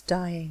mother's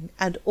dying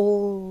and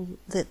all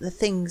the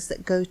things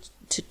that go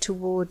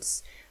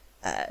towards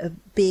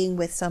being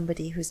with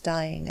somebody who's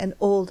dying, and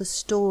all the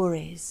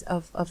stories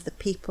of the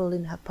people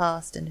in her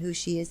past and who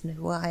she is and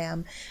who I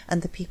am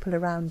and the people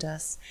around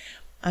us.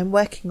 I'm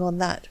working on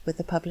that with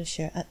the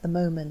publisher at the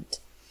moment.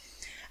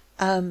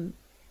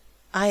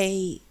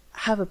 I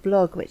have a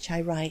blog which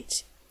I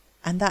write,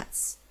 and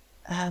that's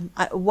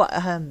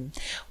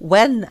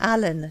when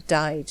Alan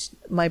died,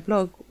 my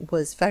blog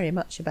was very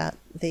much about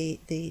the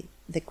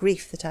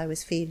grief that I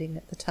was feeling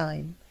at the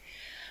time.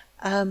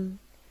 And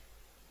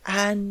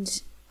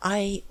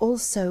I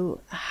also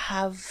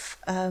have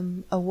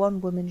a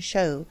one-woman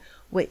show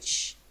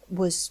which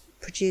was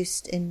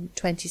produced in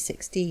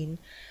 2016,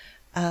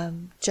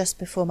 just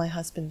before my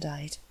husband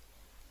died.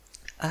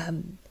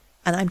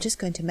 And I'm just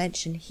going to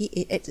mention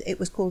it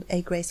was called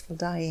A Graceful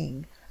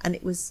Dying, and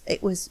it was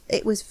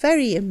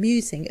very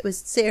amusing. It was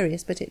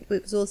serious, but it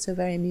was also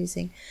very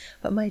amusing.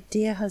 But my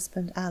dear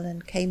husband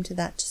Alan came to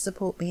that to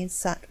support me and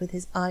sat with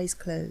his eyes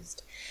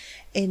closed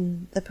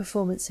in the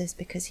performances,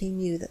 because he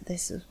knew that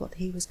this was what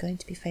he was going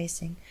to be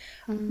facing.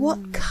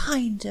 What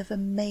kind of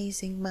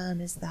amazing man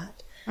is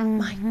that?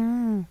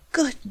 My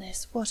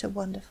goodness, what a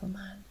wonderful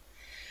man.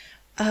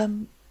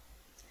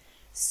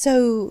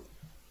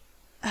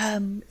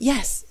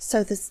 Yes,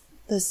 so there's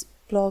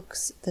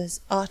blogs,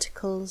 there's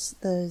articles,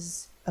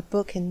 there's a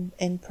book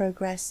in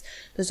progress,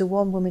 there's a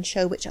one-woman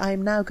show which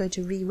I'm now going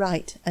to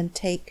rewrite and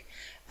take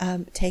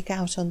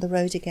out on the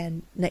road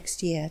again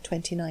next year,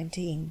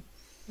 2019,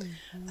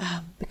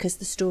 because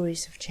the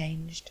stories have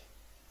changed.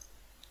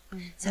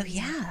 So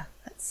yeah,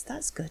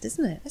 that's good,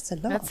 isn't it? That's a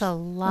lot. That's a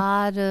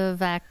lot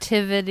of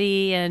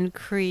activity and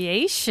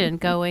creation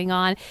going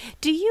on.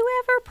 Do you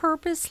ever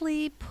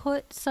purposely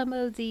put some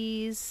of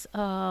these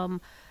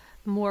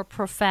more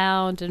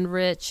profound and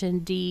rich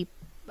and deep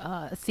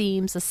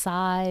themes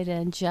aside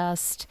and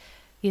just,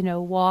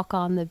 walk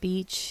on the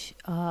beach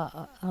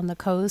on the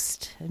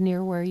coast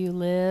near where you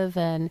live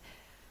and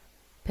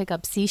pick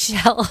up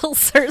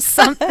seashells or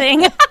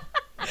something?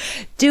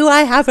 Do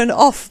I have an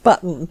off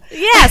button?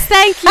 Yes,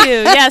 thank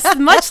you. Yes,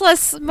 much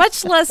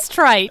less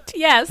trite.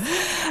 Yes.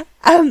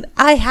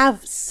 I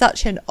have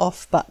such an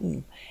off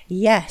button.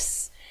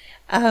 Yes.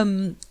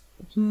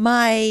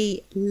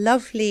 My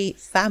lovely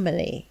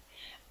family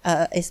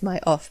is my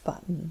off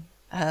button.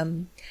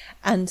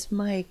 And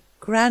my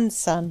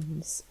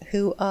grandsons,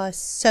 who are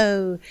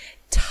so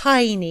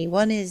tiny,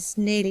 one is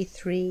nearly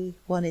 3,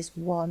 one is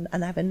 1,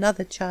 and I have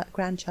another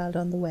grandchild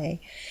on the way.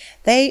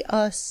 They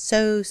are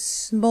so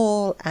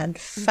small and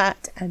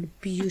fat and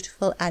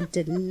beautiful and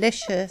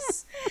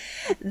delicious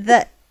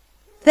that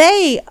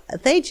they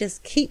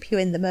just keep you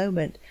in the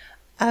moment.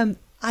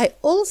 I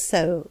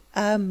also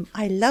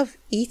I love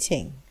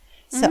eating,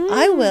 so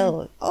I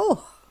will.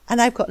 And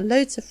I've got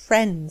loads of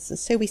friends,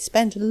 so we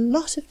spend a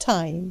lot of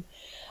time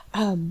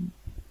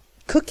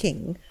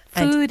cooking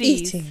and Foodies.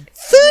 eating.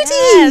 Foodies!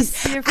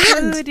 Yes, you're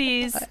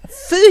foodies.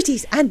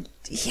 Foodies, and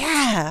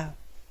yeah.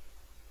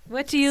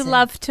 What do you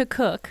love to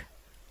cook?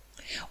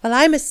 Well,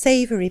 I'm a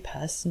savoury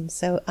person,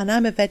 and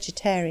I'm a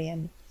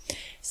vegetarian.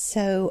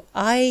 So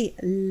I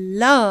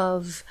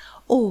love,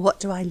 what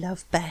do I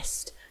love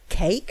best?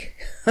 Cake.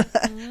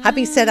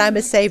 Having said I'm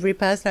a savoury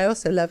person, I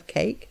also love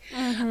cake.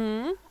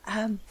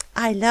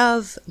 I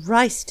love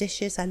rice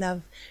dishes. I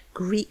love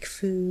Greek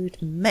food,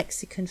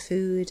 Mexican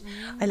food.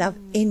 I love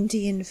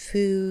Indian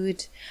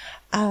food.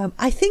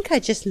 I think I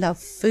just love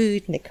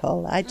food,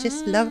 Nicole. I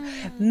just love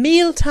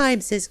meal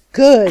times is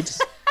good.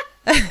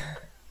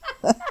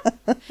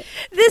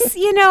 This,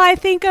 I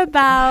think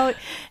about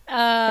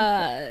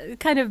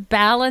kind of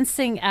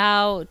balancing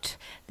out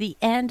the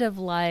end of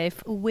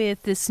life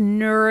with this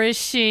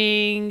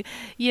nourishing,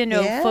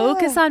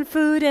 focus on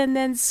food and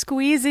then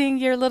squeezing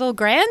your little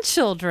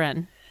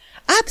grandchildren.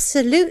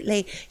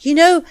 Absolutely.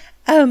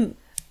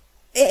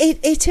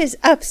 It is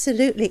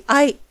absolutely.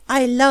 I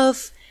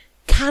love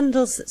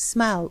candles that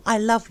smell. I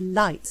love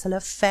lights. I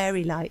love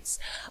fairy lights.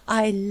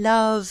 I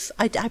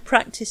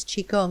practice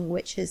Qigong,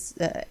 which is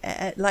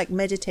like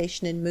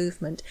meditation in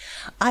movement.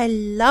 I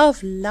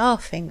love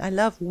laughing. I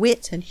love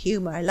wit and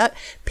humor. I love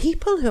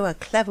people who are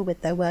clever with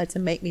their words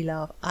and make me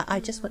laugh. I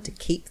just want to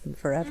keep them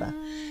forever,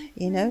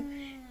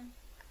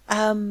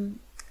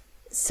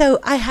 So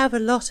I have a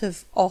lot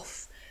of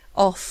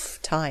off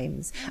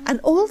times, and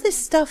all this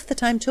stuff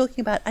that I'm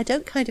talking about, I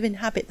don't kind of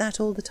inhabit that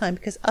all the time,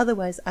 because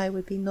otherwise I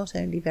would be not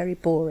only very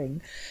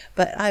boring,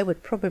 but I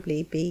would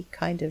probably be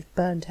kind of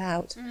burnt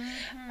out.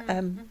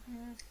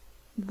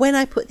 When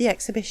I put the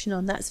exhibition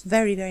on, that's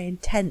very, very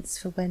intense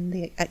for when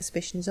the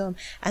exhibition is on,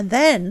 and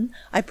then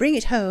I bring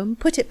it home,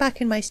 put it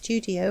back in my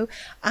studio,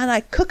 and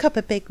I cook up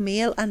a big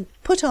meal and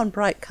put on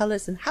bright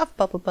colours and have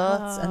bubble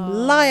baths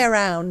and lie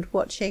around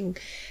watching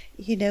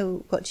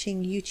YouTube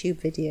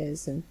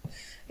videos and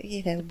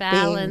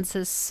balance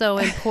is so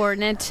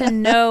important, and to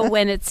know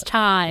when it's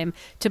time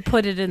to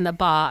put it in the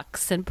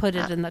box and put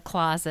it in the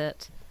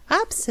closet.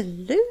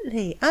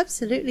 Absolutely.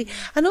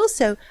 And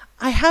also,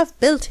 I have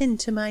built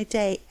into my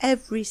day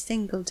every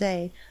single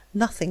day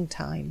nothing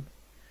time,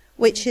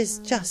 which is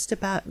just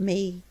about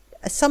me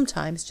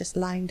sometimes just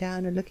lying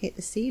down and looking at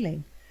the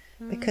ceiling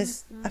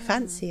because I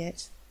fancy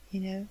it,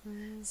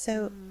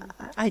 So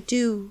I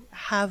do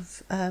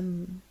have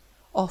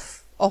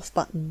off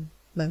button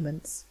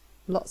moments.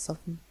 Lots of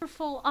them.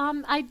 Wonderful.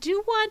 I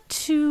do want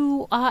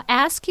to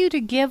ask you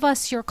to give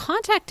us your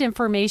contact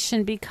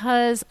information,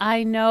 because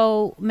I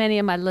know many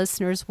of my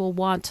listeners will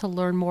want to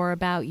learn more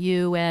about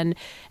you and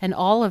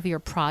all of your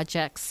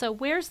projects. So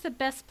where's the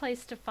best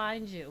place to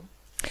find you?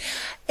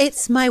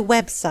 It's my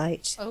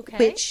website,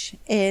 which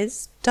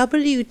is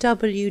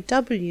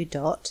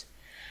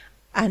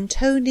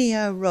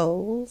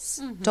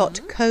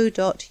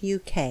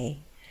www.antoniarolls.co.uk.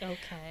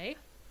 Okay.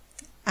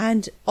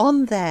 And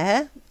on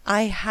there,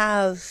 I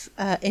have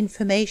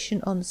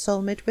information on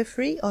soul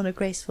midwifery, on a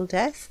graceful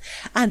death,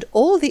 and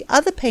all the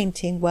other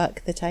painting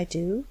work that I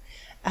do,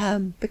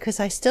 because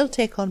I still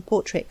take on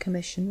portrait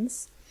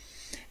commissions.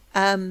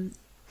 And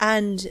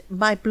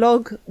my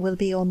blog will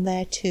be on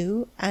there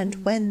too.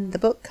 And when the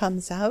book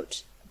comes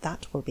out,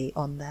 that will be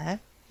on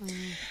there.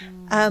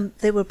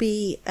 There will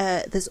be,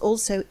 there's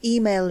also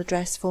email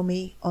address for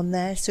me on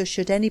there. So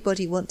should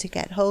anybody want to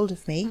get hold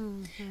of me,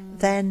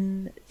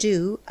 then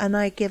do. And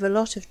I give a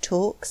lot of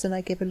talks and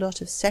I give a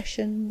lot of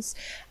sessions,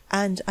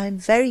 and I'm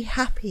very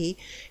happy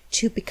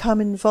to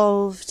become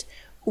involved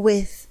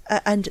with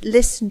and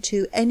listen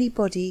to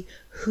anybody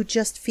who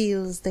just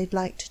feels they'd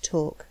like to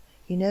talk.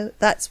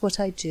 That's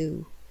what I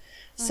do.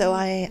 So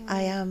I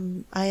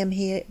am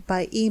here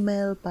by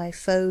email, by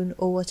phone,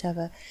 or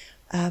whatever.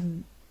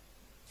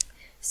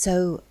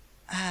 So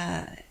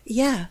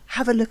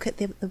have a look at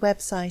the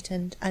website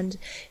and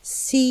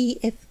see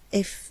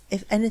if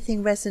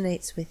anything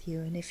resonates with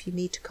you, and if you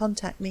need to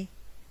contact me,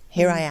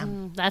 here I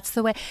am. That's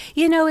the way.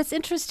 It's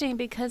interesting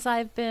because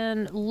I've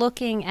been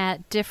looking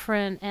at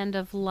different end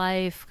of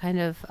life kind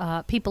of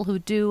people who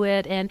do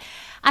it, and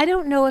I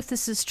don't know if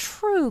this is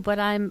true, but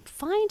I'm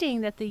finding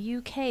that the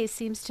UK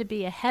seems to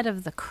be ahead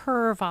of the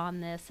curve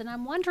on this, and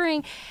I'm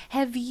wondering,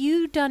 have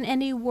you done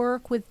any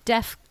work with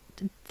the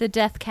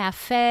Death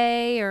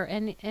Cafe or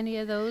any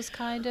of those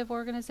kind of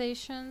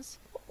organizations?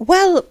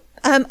 Well,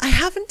 I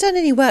haven't done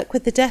any work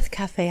with the Death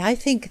Cafe. I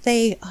think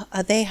they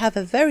have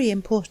a very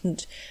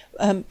important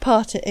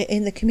part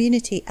in the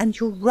community. And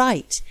you're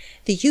right,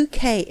 the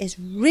UK is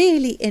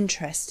really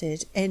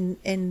interested in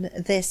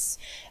this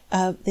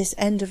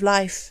end of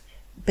life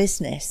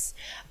business.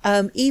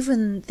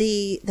 Even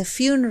the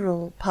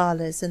funeral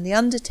parlours and the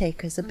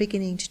undertakers are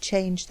beginning to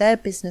change their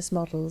business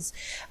models,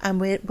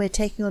 and we're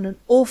taking on an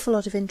awful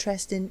lot of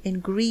interest in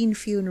green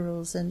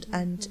funerals and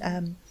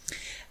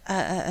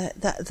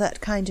that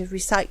kind of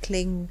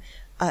recycling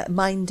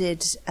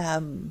minded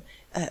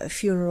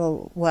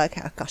funeral work.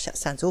 Oh, gosh, that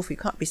sounds awful. You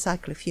can't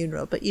recycle a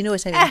funeral, but you know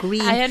what I mean.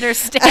 Green. I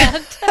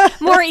understand.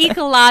 More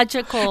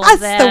ecological. That's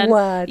the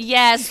word.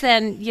 Yes,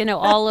 than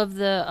all of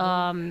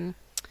the.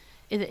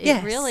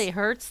 It really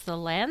hurts the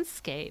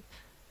landscape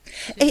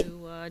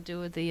to do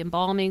with the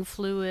embalming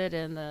fluid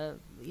and the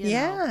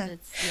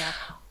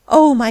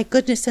Oh my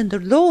goodness, and the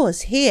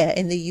laws here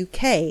in the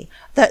UK,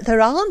 that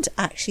there aren't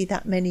actually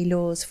that many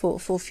laws for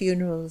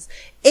funerals.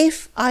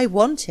 If I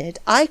wanted,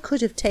 I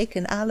could have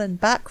taken Alan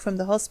back from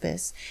the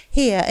hospice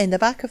here in the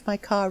back of my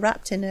car,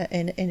 wrapped in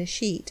a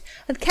sheet,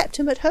 and kept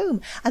him at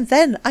home. And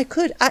then I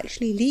could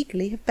actually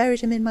legally have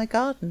buried him in my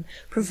garden,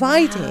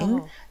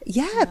 providing,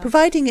 Wow.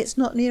 providing it's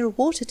not near a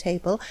water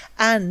table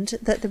and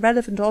that the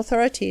relevant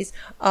authorities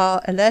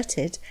are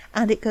alerted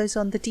and it goes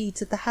on the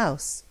deeds of the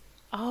house.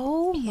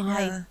 Oh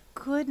my Yeah.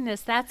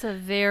 goodness, that's a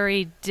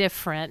very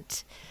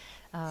different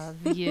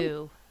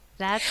view.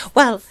 That's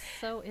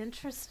so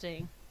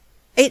interesting.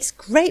 It's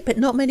great, but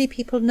not many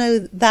people know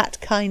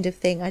that kind of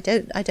thing. I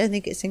don't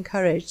think it's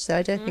encouraged, so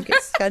I don't think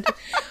it's kind of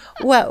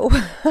well.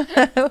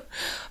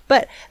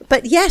 but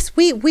yes,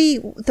 we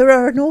there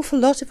are an awful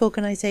lot of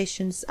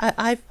organisations.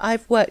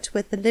 I've worked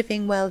with the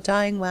Living Well,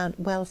 Dying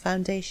Well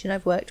Foundation.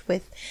 I've worked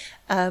with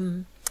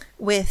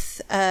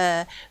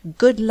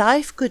Good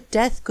Life, Good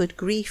Death, Good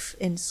Grief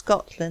in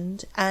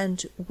Scotland,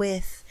 and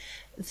with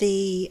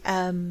the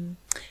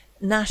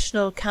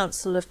National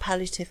Council of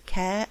Palliative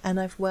Care, and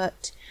I've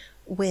worked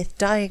with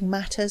Dying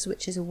Matters,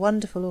 which is a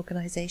wonderful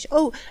organisation.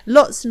 Oh,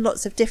 lots and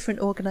lots of different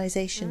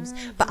organisations.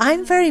 But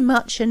I'm very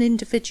much an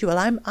individual.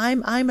 I'm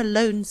a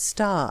lone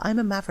star. I'm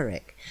a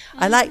maverick.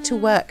 I like to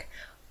work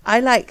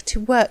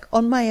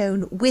on my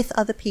own with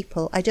other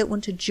people. I don't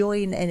want to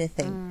join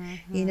anything.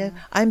 You know,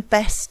 I'm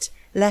best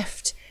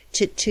left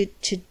to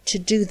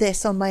do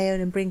this on my own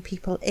and bring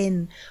people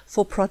in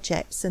for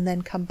projects and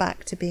then come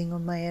back to being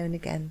on my own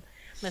again.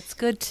 That's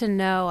good to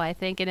know, I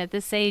think. And at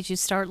this age, you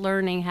start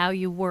learning how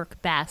you work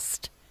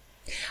best.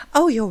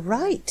 Oh, you're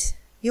right.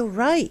 You're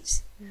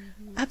right.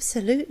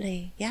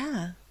 Absolutely.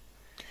 Yeah.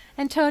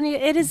 Antonia,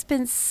 it has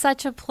been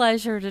such a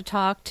pleasure to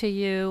talk to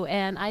you.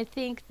 And I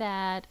think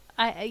that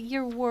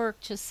your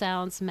work just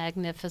sounds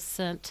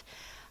magnificent.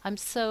 I'm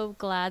so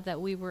glad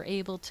that we were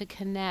able to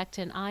connect.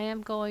 And I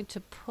am going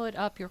to put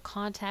up your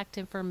contact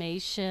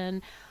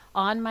information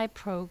on my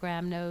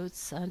program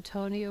notes,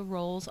 Antonia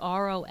Rolls,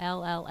 ROLLS.co.uk.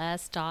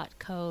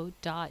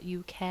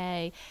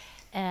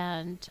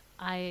 And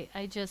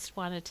I just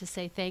wanted to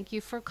say thank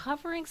you for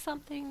covering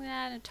something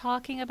that and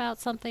talking about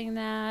something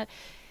that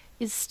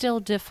is still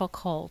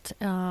difficult,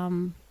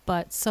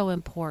 but so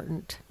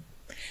important.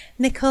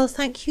 Nicole,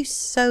 thank you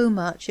so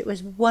much. It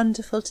was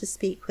wonderful to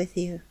speak with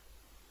you.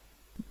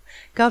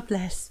 God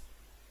bless.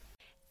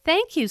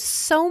 Thank you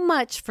so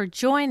much for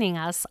joining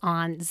us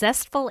on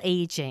Zestful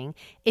Aging.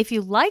 If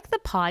you like the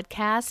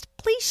podcast,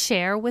 please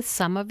share with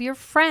some of your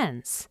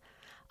friends.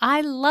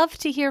 I love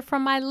to hear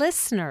from my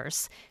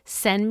listeners.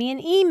 Send me an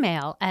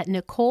email at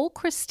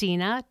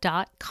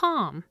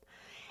nicolechristina.com.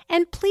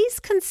 And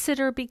please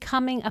consider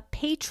becoming a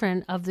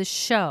patron of the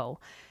show.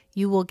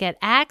 You will get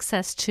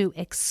access to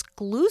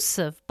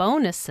exclusive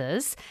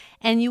bonuses,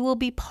 and you will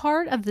be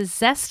part of the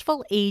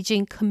Zestful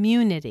Aging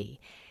community.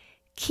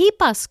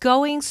 Keep us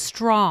going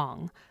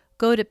strong.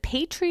 Go to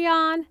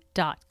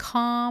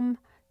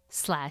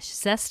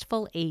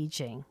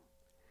patreon.com/zestfulaging.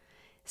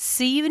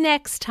 See you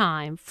next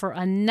time for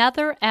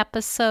another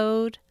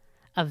episode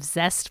of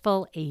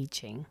Zestful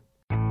Aging.